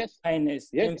 empathy, Yes. kindness,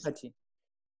 Yes. empathy,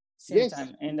 same Yes.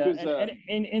 time. And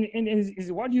Because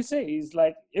is what you say is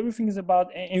like everything is about,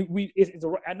 and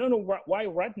I don't know why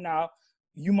right now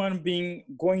human being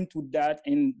going to that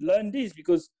and learn this,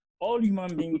 because all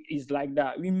human being is like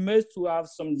that. We must to have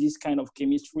some this kind of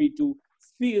chemistry to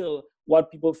feel what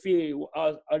people feel,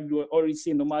 as you already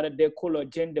say, no matter their color,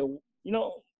 gender, you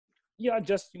know you are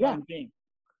just yeah, human being.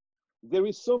 there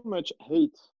is so much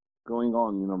hate going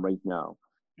on, right now.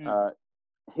 Mm. Uh,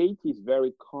 Hate is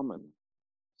very common.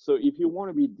 So if you want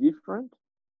to be different,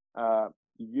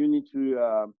 you need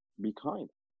to be kind.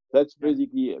 That's Yeah.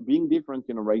 basically being different,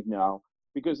 right now,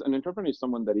 because an entrepreneur is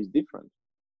someone that is different.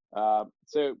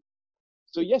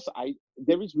 So yes, I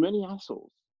there is many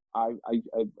assholes.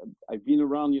 I've been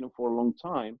around, for a long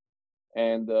time,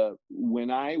 and when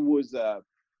I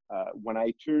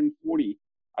turned 40,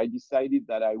 I decided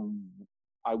that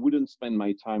I wouldn't spend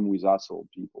my time with asshole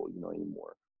people,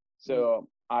 anymore. Mm. So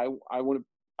I want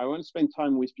to spend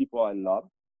time with people I love,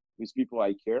 with people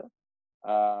I care,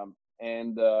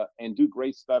 and do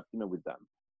great stuff, with them.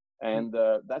 Mm. And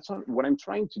that's what I'm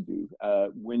trying to do.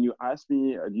 When you ask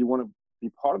me, do you want to be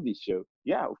part of this show?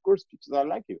 Yeah, of course, because I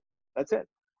like you. That's it.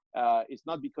 It's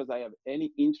not because I have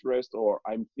any interest or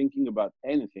I'm thinking about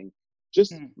anything.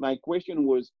 Just Mm. my question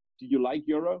was, do you like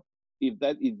Euro? If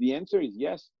the answer is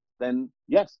yes, then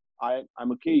yes,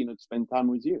 I'm okay, to spend time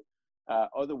with you.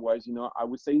 Otherwise, I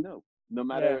would say no. No Yeah.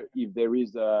 matter if there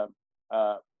is a,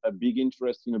 a big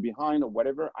interest, behind or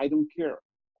whatever, I don't care.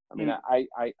 I mean, Mm.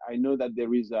 I know that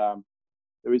there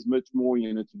is much more,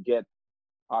 to get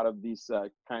out of this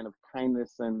kind of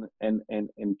kindness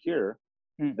and care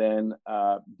Mm. than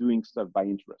doing stuff by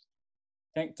interest.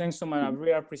 Thanks so much. I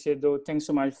really appreciate though. Thanks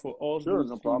so much for all Sure, those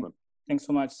no things. problem. Thanks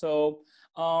so much. So,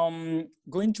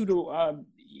 going to the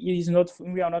is not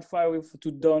we are not far away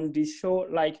to done this show.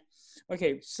 Like,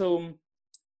 okay, so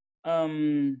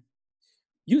um,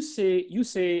 you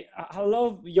say I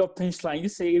love your punchline. You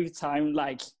say every time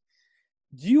like,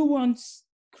 do you want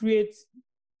create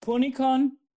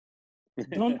ponycon?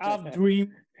 Don't have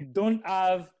dream, don't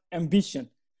have ambition.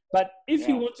 But if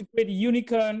you Yeah, want to create a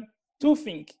unicorn, two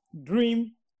things: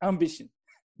 dream, ambition.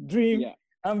 Dream, yeah.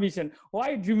 ambition.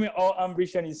 Why dreaming or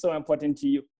ambition is so important to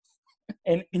you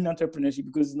and in entrepreneurship?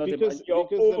 Because it's not about your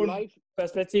Because the own life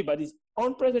perspective, but it's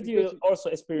own perspective because also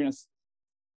experience.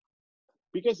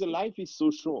 the life is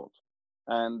so short,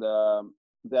 and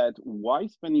that why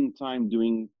spending time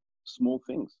doing small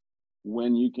things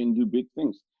when you can do big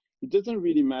things? It doesn't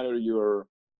really matter your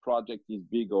project is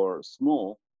big or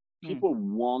small. Mm. People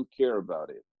won't care about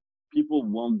it. People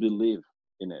won't believe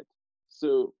in it.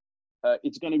 So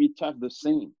it's going to be tough the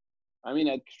same. I mean,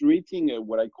 at creating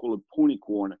what I call a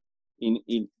ponycorn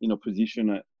in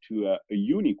opposition to a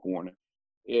unicorn,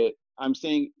 I'm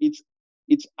saying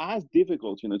it's as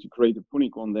difficult, to create a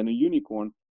unicorn than a unicorn,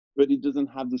 but it doesn't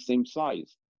have the same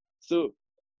size. So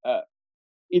uh,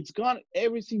 it's got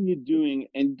everything you're doing,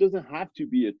 and it doesn't have to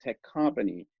be a tech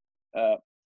company. Uh,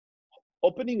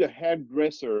 Opening a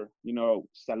hairdresser,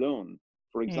 salon,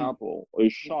 for Mm. example, or a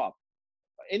shop,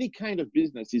 any kind of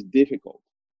business is difficult.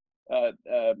 Uh,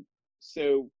 uh, so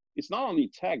it's not only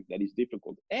tech that is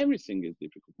difficult. Everything is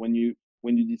difficult. When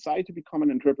you decide to become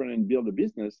an entrepreneur and build a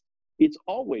business, it's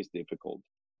always difficult.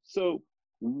 So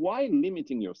why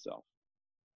limiting yourself?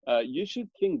 You should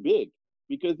think big,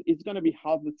 because it's going to be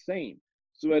half the same.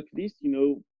 So at least,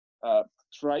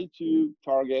 try to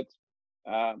target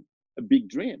uh, a big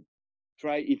dream.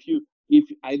 Try, if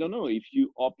I don't know, if you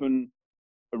open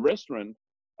a restaurant,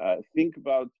 think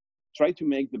about, try to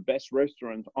make the best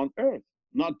restaurant on earth,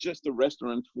 not just a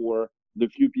restaurant for the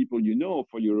few people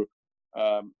for your,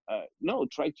 no,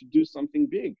 try to do something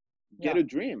big. Get Yeah. a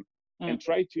dream and Mm.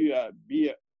 try to be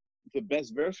the best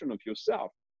version of yourself.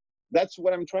 That's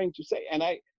what I'm trying to say. And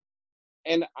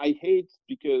I hate,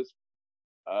 because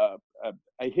uh,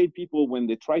 I hate people when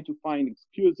they try to find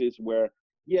excuses where,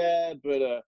 yeah, but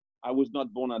I was not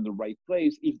born at the right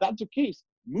place. If that's the case,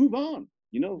 move on.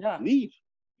 Yeah. Leave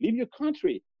your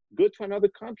country, go to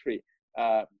another country.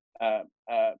 Uh, uh,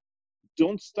 uh,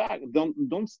 don't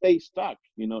stay stuck,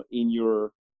 in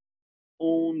your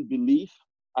own belief,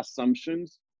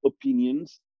 assumptions, opinions,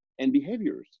 and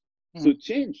behaviors. So Mm.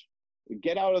 change,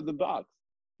 get out of the box.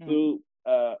 Mm. So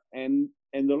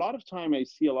and a lot of time I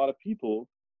see a lot of people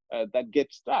that get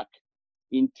stuck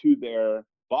into their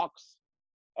box,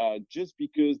 just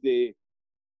because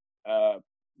uh,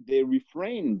 they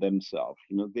refrain themselves.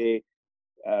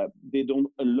 They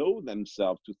don't allow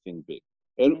themselves to think big.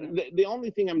 And Mm. the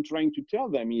only thing I'm trying to tell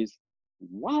them is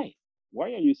why. Why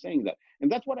are you saying that? And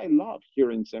that's what I love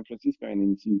here in San Francisco and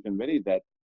in Silicon Valley, that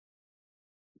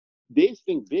they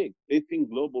think big. They think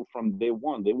global from day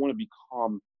one. They want to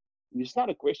become. It's not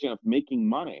a question of making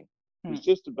money. It's Mm.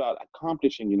 just about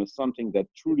accomplishing, something that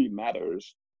truly matters,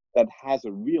 that has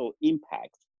a real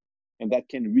impact, and that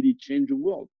can really change the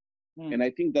world. And Mm. I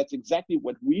think that's exactly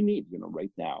what we need,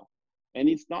 right now. And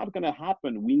it's not going to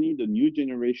happen. We need a new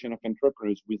generation of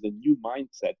entrepreneurs with a new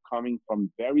mindset, coming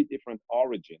from very different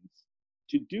origins,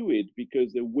 to do it, because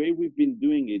the way we've been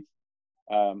doing it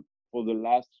for the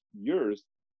last years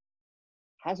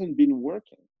hasn't been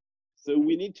working. So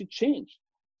we need to change.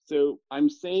 So I'm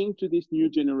saying to this new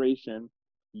generation,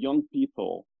 young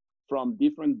people from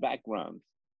different backgrounds,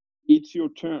 it's your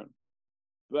turn.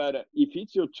 But if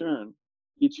it's your turn,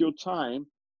 it's your time.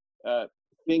 Uh,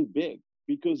 think big,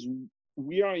 because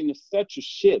we are in such a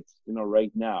shit,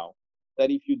 right now, that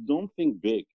if you don't think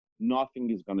big, nothing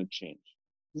is gonna change.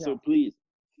 Yeah. So please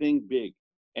think big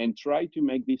and try to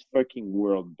make this fucking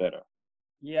world better.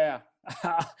 Yeah.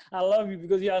 I love you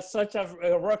because you are such a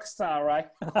rock star, right?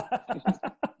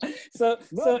 so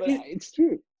No, so but it, it's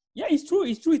true. yeah, it's true.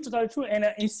 It's true. It's totally true. And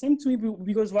it seemed to me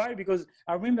because why? Because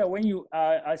I remember when you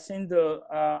I sent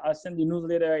the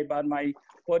newsletter about my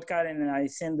podcast, and then I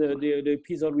sent the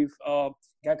episode with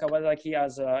Guy Kawasaki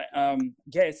as a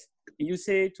guest. You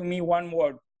say to me one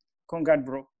word, "Congrats,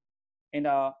 bro." And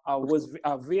I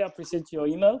very appreciate your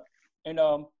email. And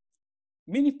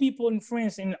many people in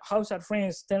France, in outside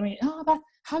France, tell me, "Oh, but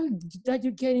how did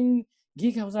you get in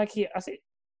Guy Kawasaki?" I said,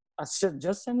 "I should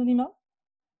just send an email."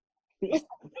 Yeah,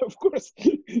 of course.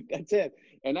 That's it.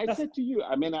 And I That's said to you,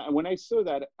 I mean, when I saw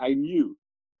that, I knew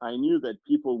that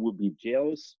people would be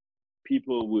jealous,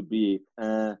 people would be,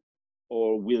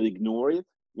 or will ignore it,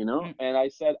 mm, And I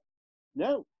said,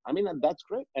 no, I mean, that's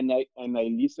great. And I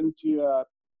listened to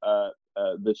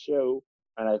the show,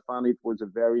 and I found it was a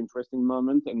very interesting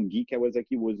moment. And Guy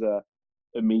Kawasaki was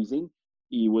amazing.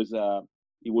 He was uh,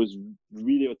 he was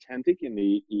really authentic, and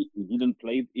he didn't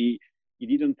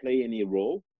play any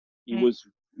role. He mm. was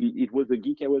it was the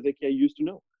Guy Kawasaki I used to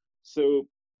know. So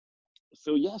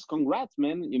so yes, congrats,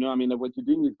 man. I mean, what you're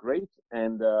doing is great,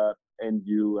 and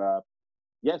you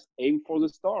yes, aim for the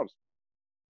stars.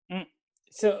 Mm.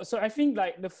 So I think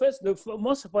like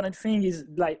most important thing is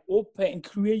like open and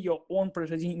create your own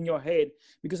perspective in your head.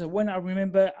 Because when I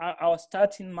remember I was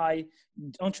starting my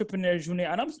entrepreneur journey,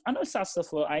 and I'm not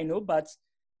successful, I know, but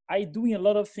I doing a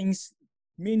lot of things.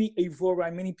 Many evolve,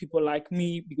 and many people like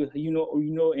me, because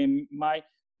and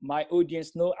my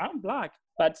audience know I'm black,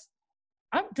 but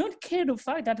I don't care the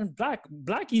fact that I'm black.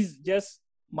 Black is just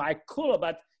my color,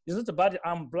 but it's not about it.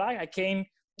 I'm black. I came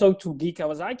talk to Guy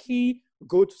Kawasaki,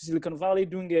 go to Silicon Valley,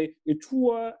 doing a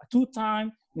tour,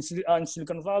 two-time in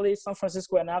Silicon Valley, San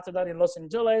Francisco, and after that in Los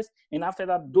Angeles, and after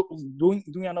that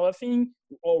doing another thing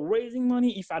or raising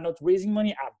money. If I'm not raising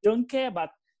money, I don't care, but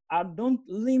I don't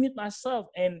limit myself.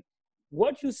 And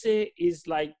what you say is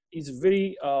like is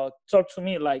very talk to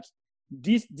me like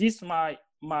this my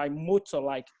motto.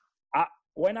 Like I,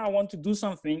 when I want to do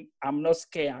something, I'm not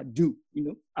scared. I do.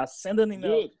 I send an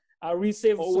email. Good. I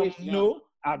receive some Always jump. no.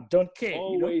 I don't care.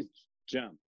 Always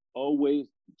jump. Always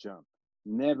jump.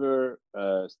 Never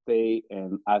stay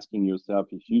and asking yourself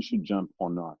if you should jump or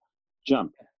not.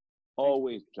 Jump.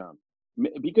 Always jump.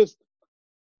 Because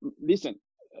listen,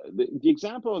 the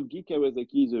example of Geek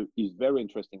Kawasaki is very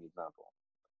interesting example.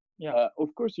 Yeah.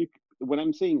 Of course, when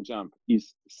I'm saying jump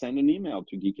is send an email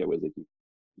to Geek Kawasaki.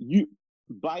 You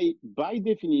by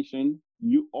definition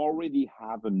you already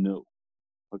have a no.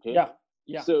 Okay. Yeah.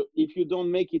 Yeah. So if you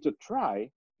don't make it a try,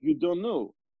 you don't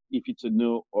know if it's a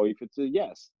no or if it's a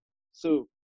yes. So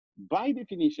by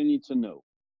definition, it's a no.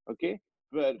 Okay.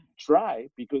 But try,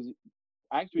 because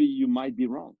actually you might be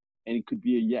wrong and it could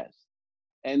be a yes.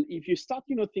 And if you start,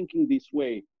 thinking this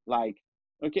way, like,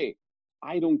 okay,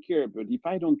 I don't care, but if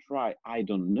I don't try, I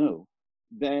don't know,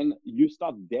 then you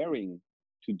start daring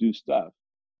to do stuff.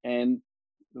 And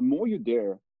the more you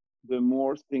dare, the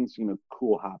more things,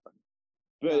 cool happen.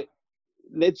 But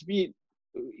let's be,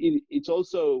 it's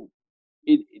also,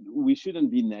 we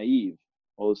shouldn't be naive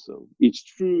also. It's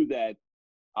true that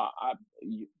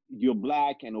you're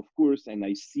black, and of course, and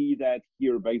I see that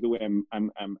here. By the way,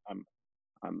 I'm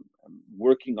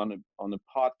working on a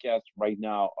podcast right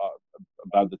now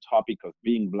about the topic of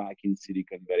being black in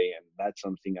Silicon Valley, and that's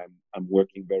something I'm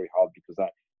working very hard because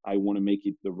I want to make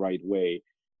it the right way,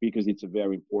 because it's a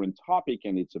very important topic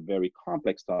and it's a very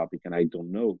complex topic, and I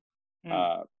don't know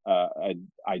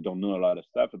I don't know a lot of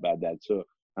stuff about that. So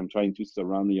I'm trying to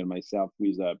surround myself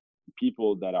with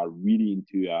people that are really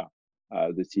into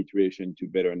the situation to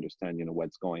better understand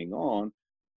what's going on.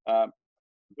 But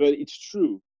it's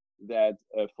true that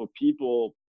for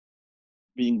people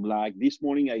being black, this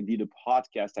morning I did a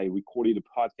podcast. I recorded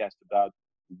a podcast about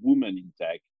women in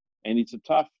tech, and it's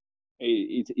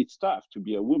it's tough to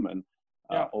be a woman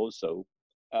also.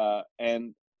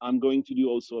 And I'm going to do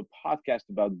also a podcast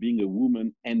about being a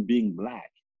woman and being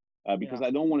black, because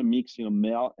I don't want to mix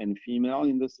male and female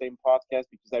in the same podcast,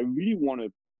 because I really want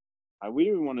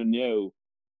to know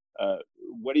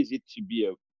what is it to be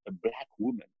a black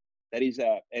woman. That is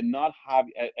and not have.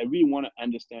 I really want to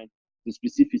understand the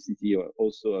specificity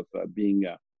also of being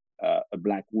a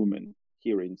black woman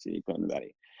here in Silicon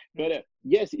Valley. But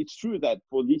yes, it's true that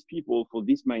for these people, for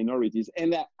these minorities,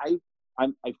 and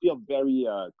I feel very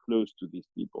close to these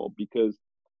people, because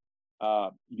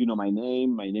my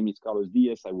name. My name is Carlos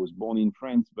Diaz. I was born in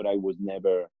France, but I was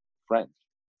never French.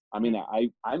 I mean,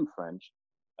 I'm French,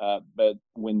 but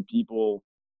when people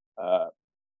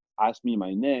ask me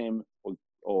my name,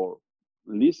 or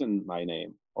listen my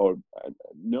name, or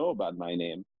know about my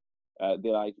name,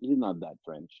 they're like, he's not that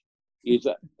French.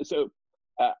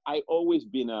 I always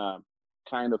been a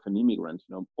kind of an immigrant,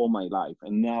 all my life,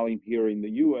 and now I'm here in the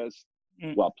U.S.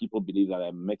 Well, people believe that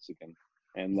I'm Mexican,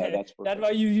 and that's perfect. That's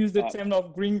why you use the term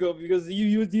of gringo, because you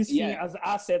use this thing as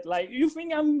asset. Like, you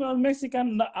think I'm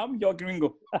Mexican? No, I'm your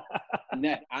gringo.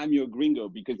 Nah, I'm your gringo,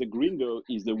 because the gringo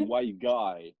is the white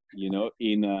guy, in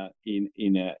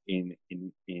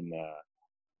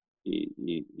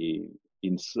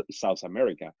South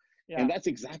America, and that's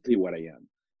exactly what I am.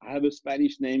 I have a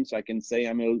Spanish name, so I can say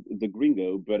I'm the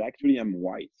gringo, but actually I'm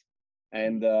white.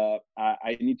 And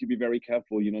I need to be very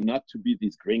careful, not to be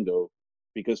this gringo,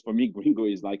 because for me, gringo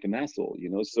is like an asshole,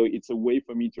 So it's a way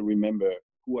for me to remember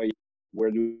who I am, where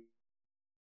do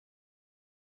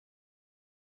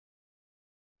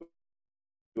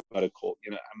I call,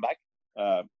 I'm back.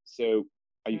 So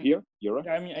are you here? You're right?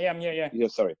 Yeah, I am here, yeah. Yeah,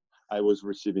 sorry. I was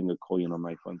receiving a call, on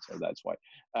my phone, so that's why.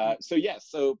 So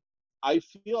I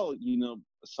feel,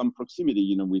 some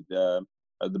proximity, with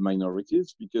the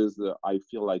minorities, because I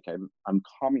feel like I'm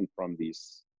coming from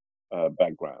this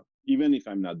background. Even if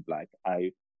I'm not black,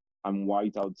 I'm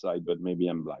white outside, but maybe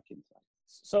I'm black inside.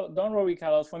 So don't worry,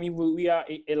 Carlos. For me, we are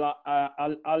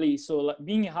Ali. So like,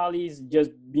 being Ali is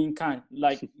just being kind.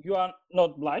 Like, you are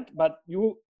not black, but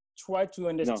you try to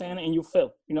understand and you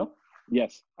fail.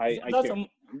 Yes, I care.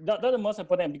 That's the most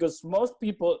important, because most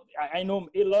people, I know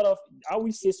a lot of, I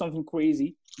will say something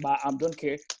crazy, but I don't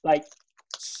care. Like,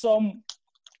 some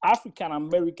African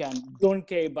American don't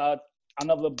care about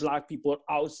another black people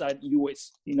outside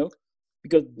US,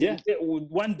 because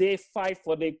when they fight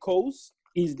for their cause,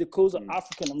 is the cause of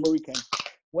African American.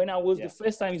 When I was the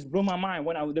first time, it's blew my mind.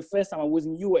 The first time I was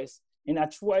in US and I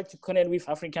tried to connect with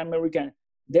African American,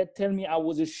 they tell me I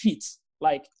was a shit.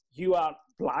 Like, you are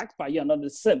black, but you're not the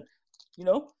same,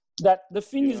 that the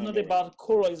thing You is know what not I mean? about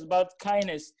color, it's about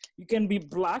kindness. You can be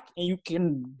black and you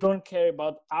can don't care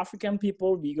about African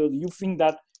people because you think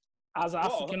that as Well,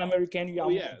 African American you oh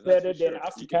are yeah, that's better for than sure.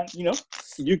 African, you know.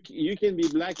 You can be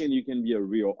black and you can be a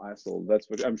real asshole. That's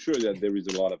for I'm sure that there is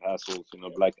a lot of assholes,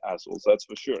 black assholes. That's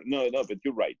for sure. No, no, but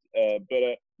you're right. But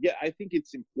yeah, I think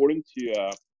it's important to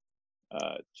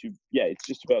yeah, it's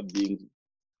just about being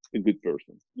a good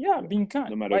person, Yeah, being kind,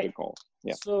 no matter the right? cost.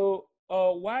 Yeah. So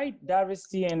why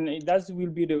diversity, and that will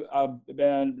be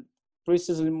the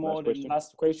precisely more Last the question.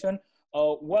 last question.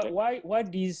 Okay.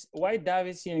 Why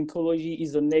diversity and ecology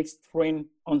is the next trend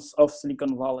of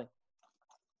Silicon Valley?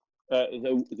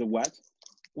 The what?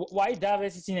 Why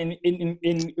diversity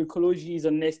in ecology is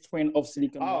the next trend of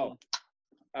Silicon Oh,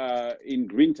 Valley? in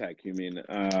green tech, you mean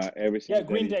Yeah, everything that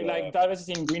green is tech, like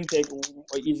diversity in green tech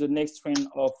is the next trend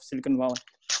of Silicon Valley.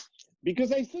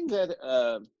 because I think that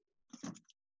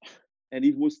and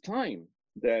it was time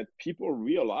that people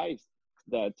realized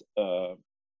that uh,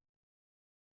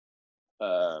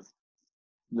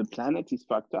 the planet is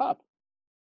fucked up,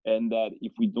 and that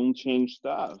if we don't change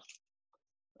stuff,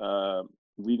 uh,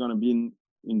 we're gonna be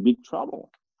in big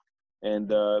trouble,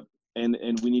 and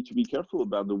and we need to be careful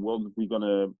about the world we're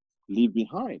gonna leave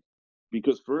behind,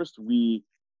 because first we're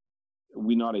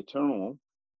not eternal,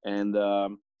 and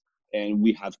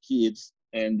we have kids,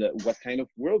 and what kind of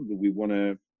world do we want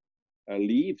to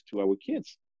leave to our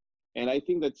kids? And I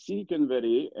think that Silicon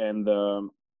Valley and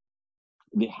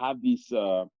they have this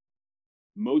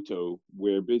motto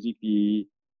where basically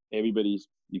everybody's,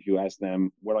 if you ask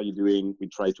them, what are you doing? We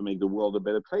try to make the world a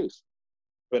better place.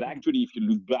 But actually, if you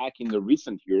look back in the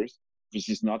recent years, this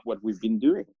is not what we've been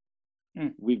doing.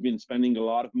 Mm. We've been spending a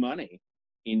lot of money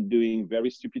in doing very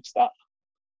stupid stuff.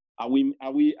 Are we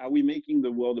making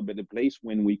the world a better place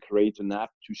when we create an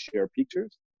app to share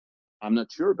pictures? I'm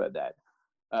not sure about that.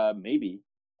 Maybe,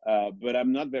 but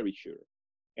I'm not very sure.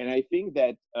 And I think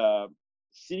that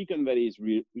Silicon Valley is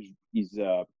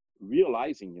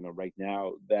realizing, right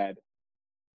now that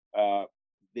uh,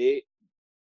 they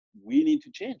we need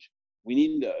to change. We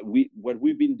need what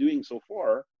we've been doing so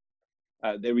far.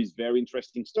 There is very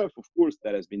interesting stuff, of course,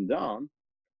 that has been done.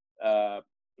 Uh,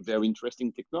 Very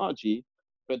interesting technology,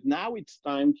 but now it's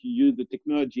time to use the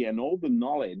technology and all the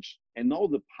knowledge and all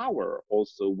the power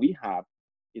also we have.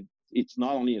 It's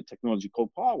not only a technological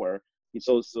power; it's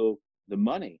also the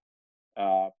money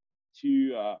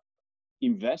to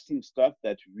invest in stuff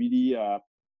that really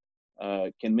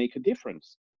can make a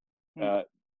difference. Mm. Uh,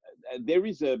 there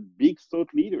is a big thought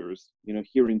leaders,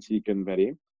 here in Silicon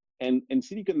Valley, and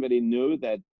Silicon Valley know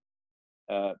that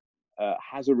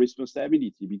has a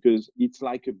responsibility because it's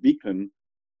like a beacon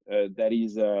that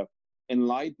is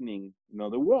enlightening,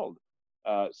 the world.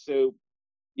 So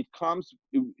it comes.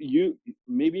 You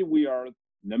maybe we are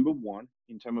number one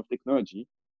in terms of technology,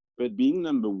 but being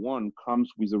number one comes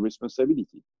with a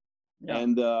responsibility. Yeah.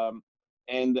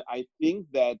 And I think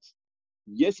that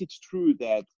yes, it's true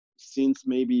that since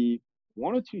maybe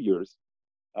 1 or 2 years,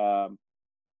 um,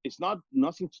 it's not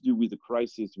nothing to do with the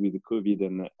crisis with the COVID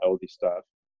and all this stuff.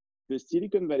 The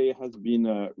Silicon Valley has been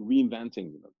reinventing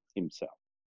himself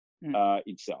Mm.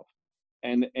 itself,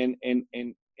 and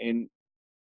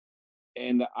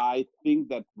and I think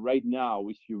that right now,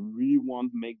 if you really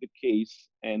want to make the case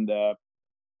and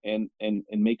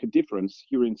make a difference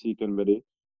here in Silicon Valley,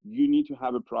 you need to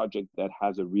have a project that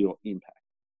has a real impact.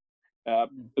 Uh,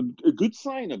 Mm. a good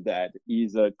sign of that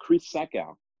is Chris Sacca.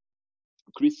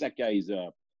 Chris Sacca is a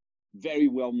very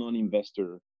well-known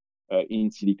investor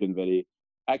in Silicon Valley.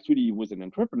 Actually, he was an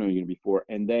entrepreneur before,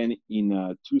 and then in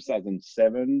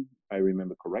 2007, I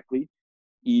remember correctly,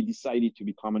 he decided to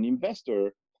become an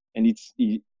investor, and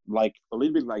like a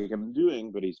little bit like I'm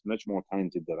doing, but he's much more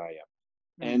talented than I am.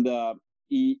 Mm. And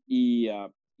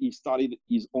he started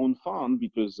his own fund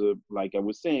because, like I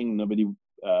was saying, nobody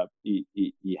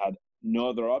he had no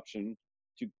other option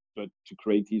to but to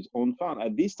create his own fund.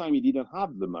 At this time, he didn't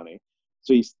have the money,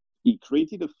 so he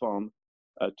created a fund,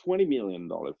 a $20 million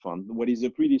fund, what is a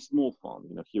pretty small fund,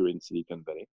 here in Silicon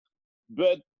Valley.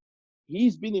 But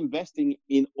he's been investing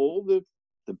in all the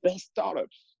best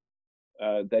startups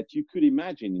that you could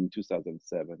imagine in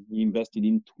 2007. He invested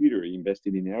in Twitter, he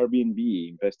invested in Airbnb, he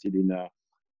invested in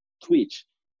Twitch.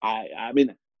 I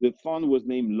mean, the fund was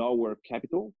named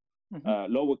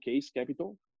Mm-hmm. Lowercase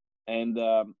Capital,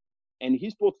 and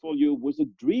his portfolio was a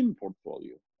dream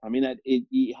portfolio. I mean,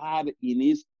 he had in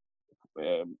his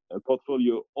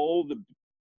portfolio all the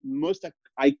most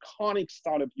iconic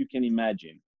startup you can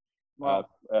imagine uh,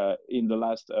 Wow. in the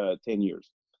last 10 years.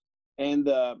 And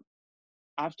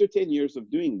after 10 years of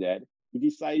doing that, he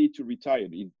decided to retire.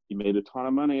 He made a ton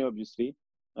of money, obviously,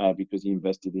 because he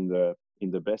invested in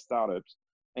the best startups,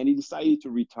 and he decided to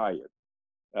retire.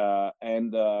 Uh,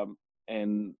 and um,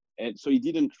 and so he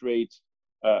didn't create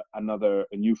a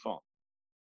new fund.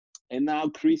 And now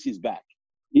Chris is back.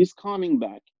 He's coming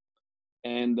back,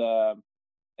 and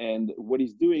what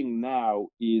he's doing now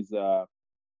is a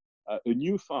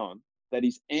new fund that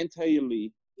is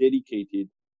entirely dedicated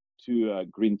to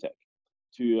green tech,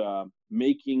 to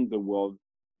making the world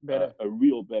Better. a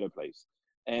real better place.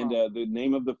 And Wow. the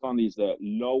name of the fund is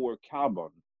Lower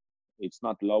Carbon. It's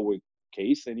not lower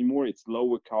case anymore. It's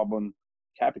Lower Carbon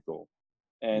Capital.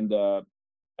 And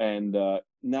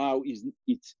now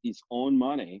it's his own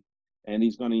money, and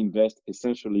he's going to invest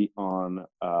essentially on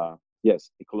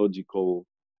yes, ecological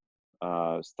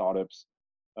startups,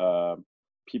 uh,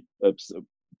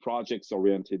 projects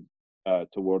oriented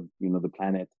toward the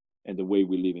planet and the way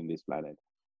we live in this planet.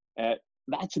 Uh,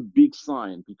 that's a big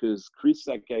sign, because Chris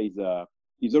Sacca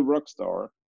is a rock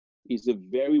star. He's a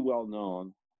very well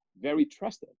known, very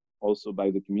trusted also by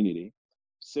the community.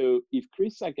 So if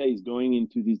Chris Sacca is going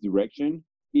into this direction,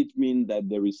 it means that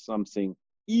there is something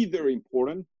either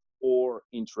important or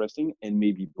interesting, and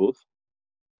maybe both,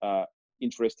 uh,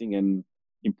 interesting and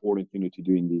important, to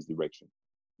do in this direction.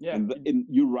 Yeah. And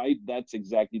you're right, that's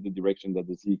exactly the direction that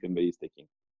the Silicon Valley is taking.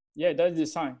 Yeah, that's the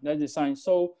sign. That's the sign.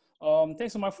 So,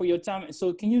 thanks so much for your time.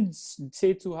 So, can you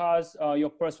say to us your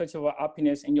perspective of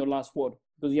happiness and your last word?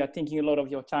 Because you are thinking a lot of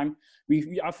your time.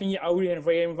 I think I will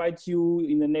invite you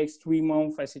in the next 3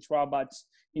 months, etc. But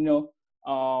you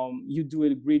do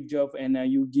a great job, and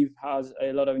you give us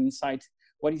a lot of insight.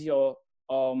 What is your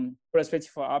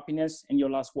perspective for happiness and your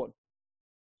last word?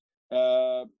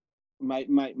 I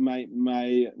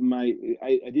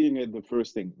didn't get the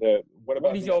first thing. What What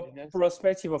about is the your happiness?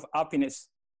 perspective of happiness?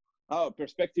 Oh,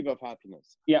 perspective of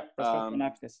happiness. Yeah, perspective on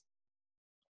happiness.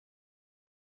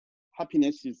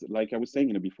 Happiness is, like I was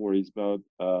saying before, is about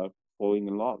falling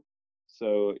in love.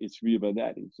 So it's really about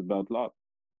that. It's about love,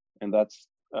 and that's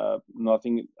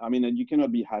nothing. I mean, you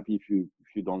cannot be happy if you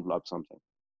don't love something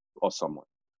or someone.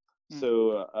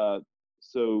 So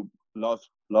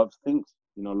love things.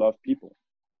 Love people.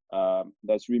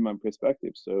 That's really my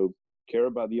perspective. So care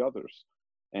about the others,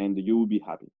 and you will be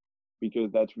happy,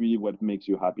 because that's really what makes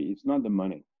you happy. It's not the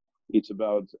money. It's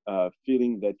about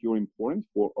feeling that you're important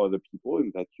for other people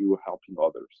and that you're helping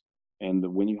others. And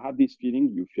when you have this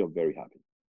feeling, you feel very happy.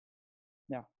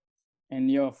 Yeah. And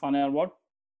your final word?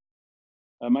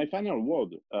 My final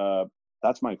word.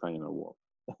 That's my final word.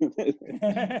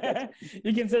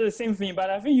 You can say the same thing, but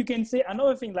I think you can say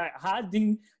another thing, like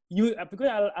having you,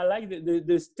 because I like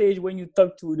the stage when you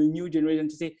talk to the new generation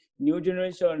to say, new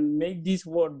generation, make this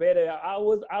world better. I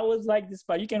was like this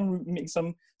part. You can make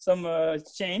some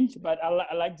change, but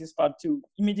I like this part too.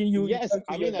 Imagine you talk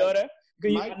to your daughter,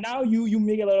 because now you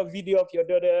make a lot of video of your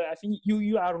daughter. I think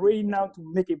you are ready now to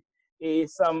make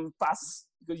some pass,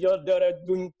 because your daughter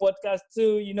doing podcast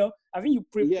too. I think you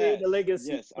prepare the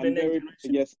legacy for the next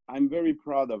generation. Yes, I'm very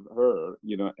proud of her.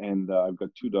 And I've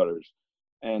got two daughters.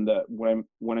 And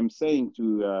when I'm saying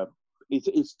to,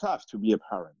 it's tough to be a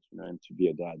parent, and to be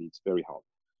a dad. It's very hard.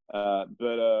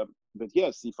 But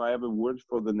yes, if I have a word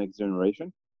for the next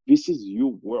generation, this is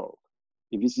your world.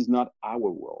 If this is not our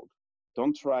world,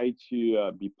 don't try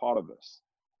to be part of us.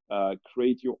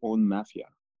 Create your own mafia.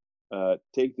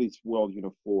 Take this world,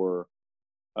 for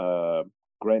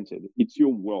granted. It's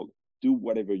your world. Do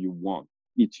whatever you want.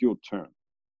 It's your turn.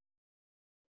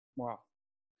 Wow.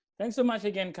 Thanks so much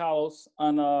again, Carlos.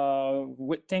 And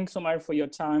thanks so much for your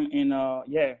time. And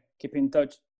keep in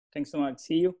touch. Thanks so much.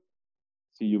 See you.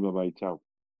 See you. Bye-bye. Ciao.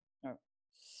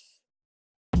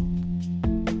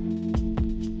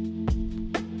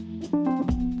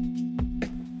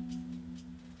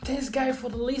 Thanks, guys, for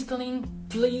the listening.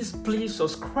 Please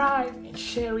subscribe and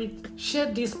share it. Share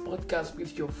this podcast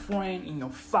with your friend and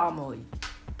your family.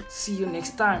 See you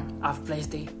next time. Have a blessed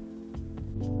day.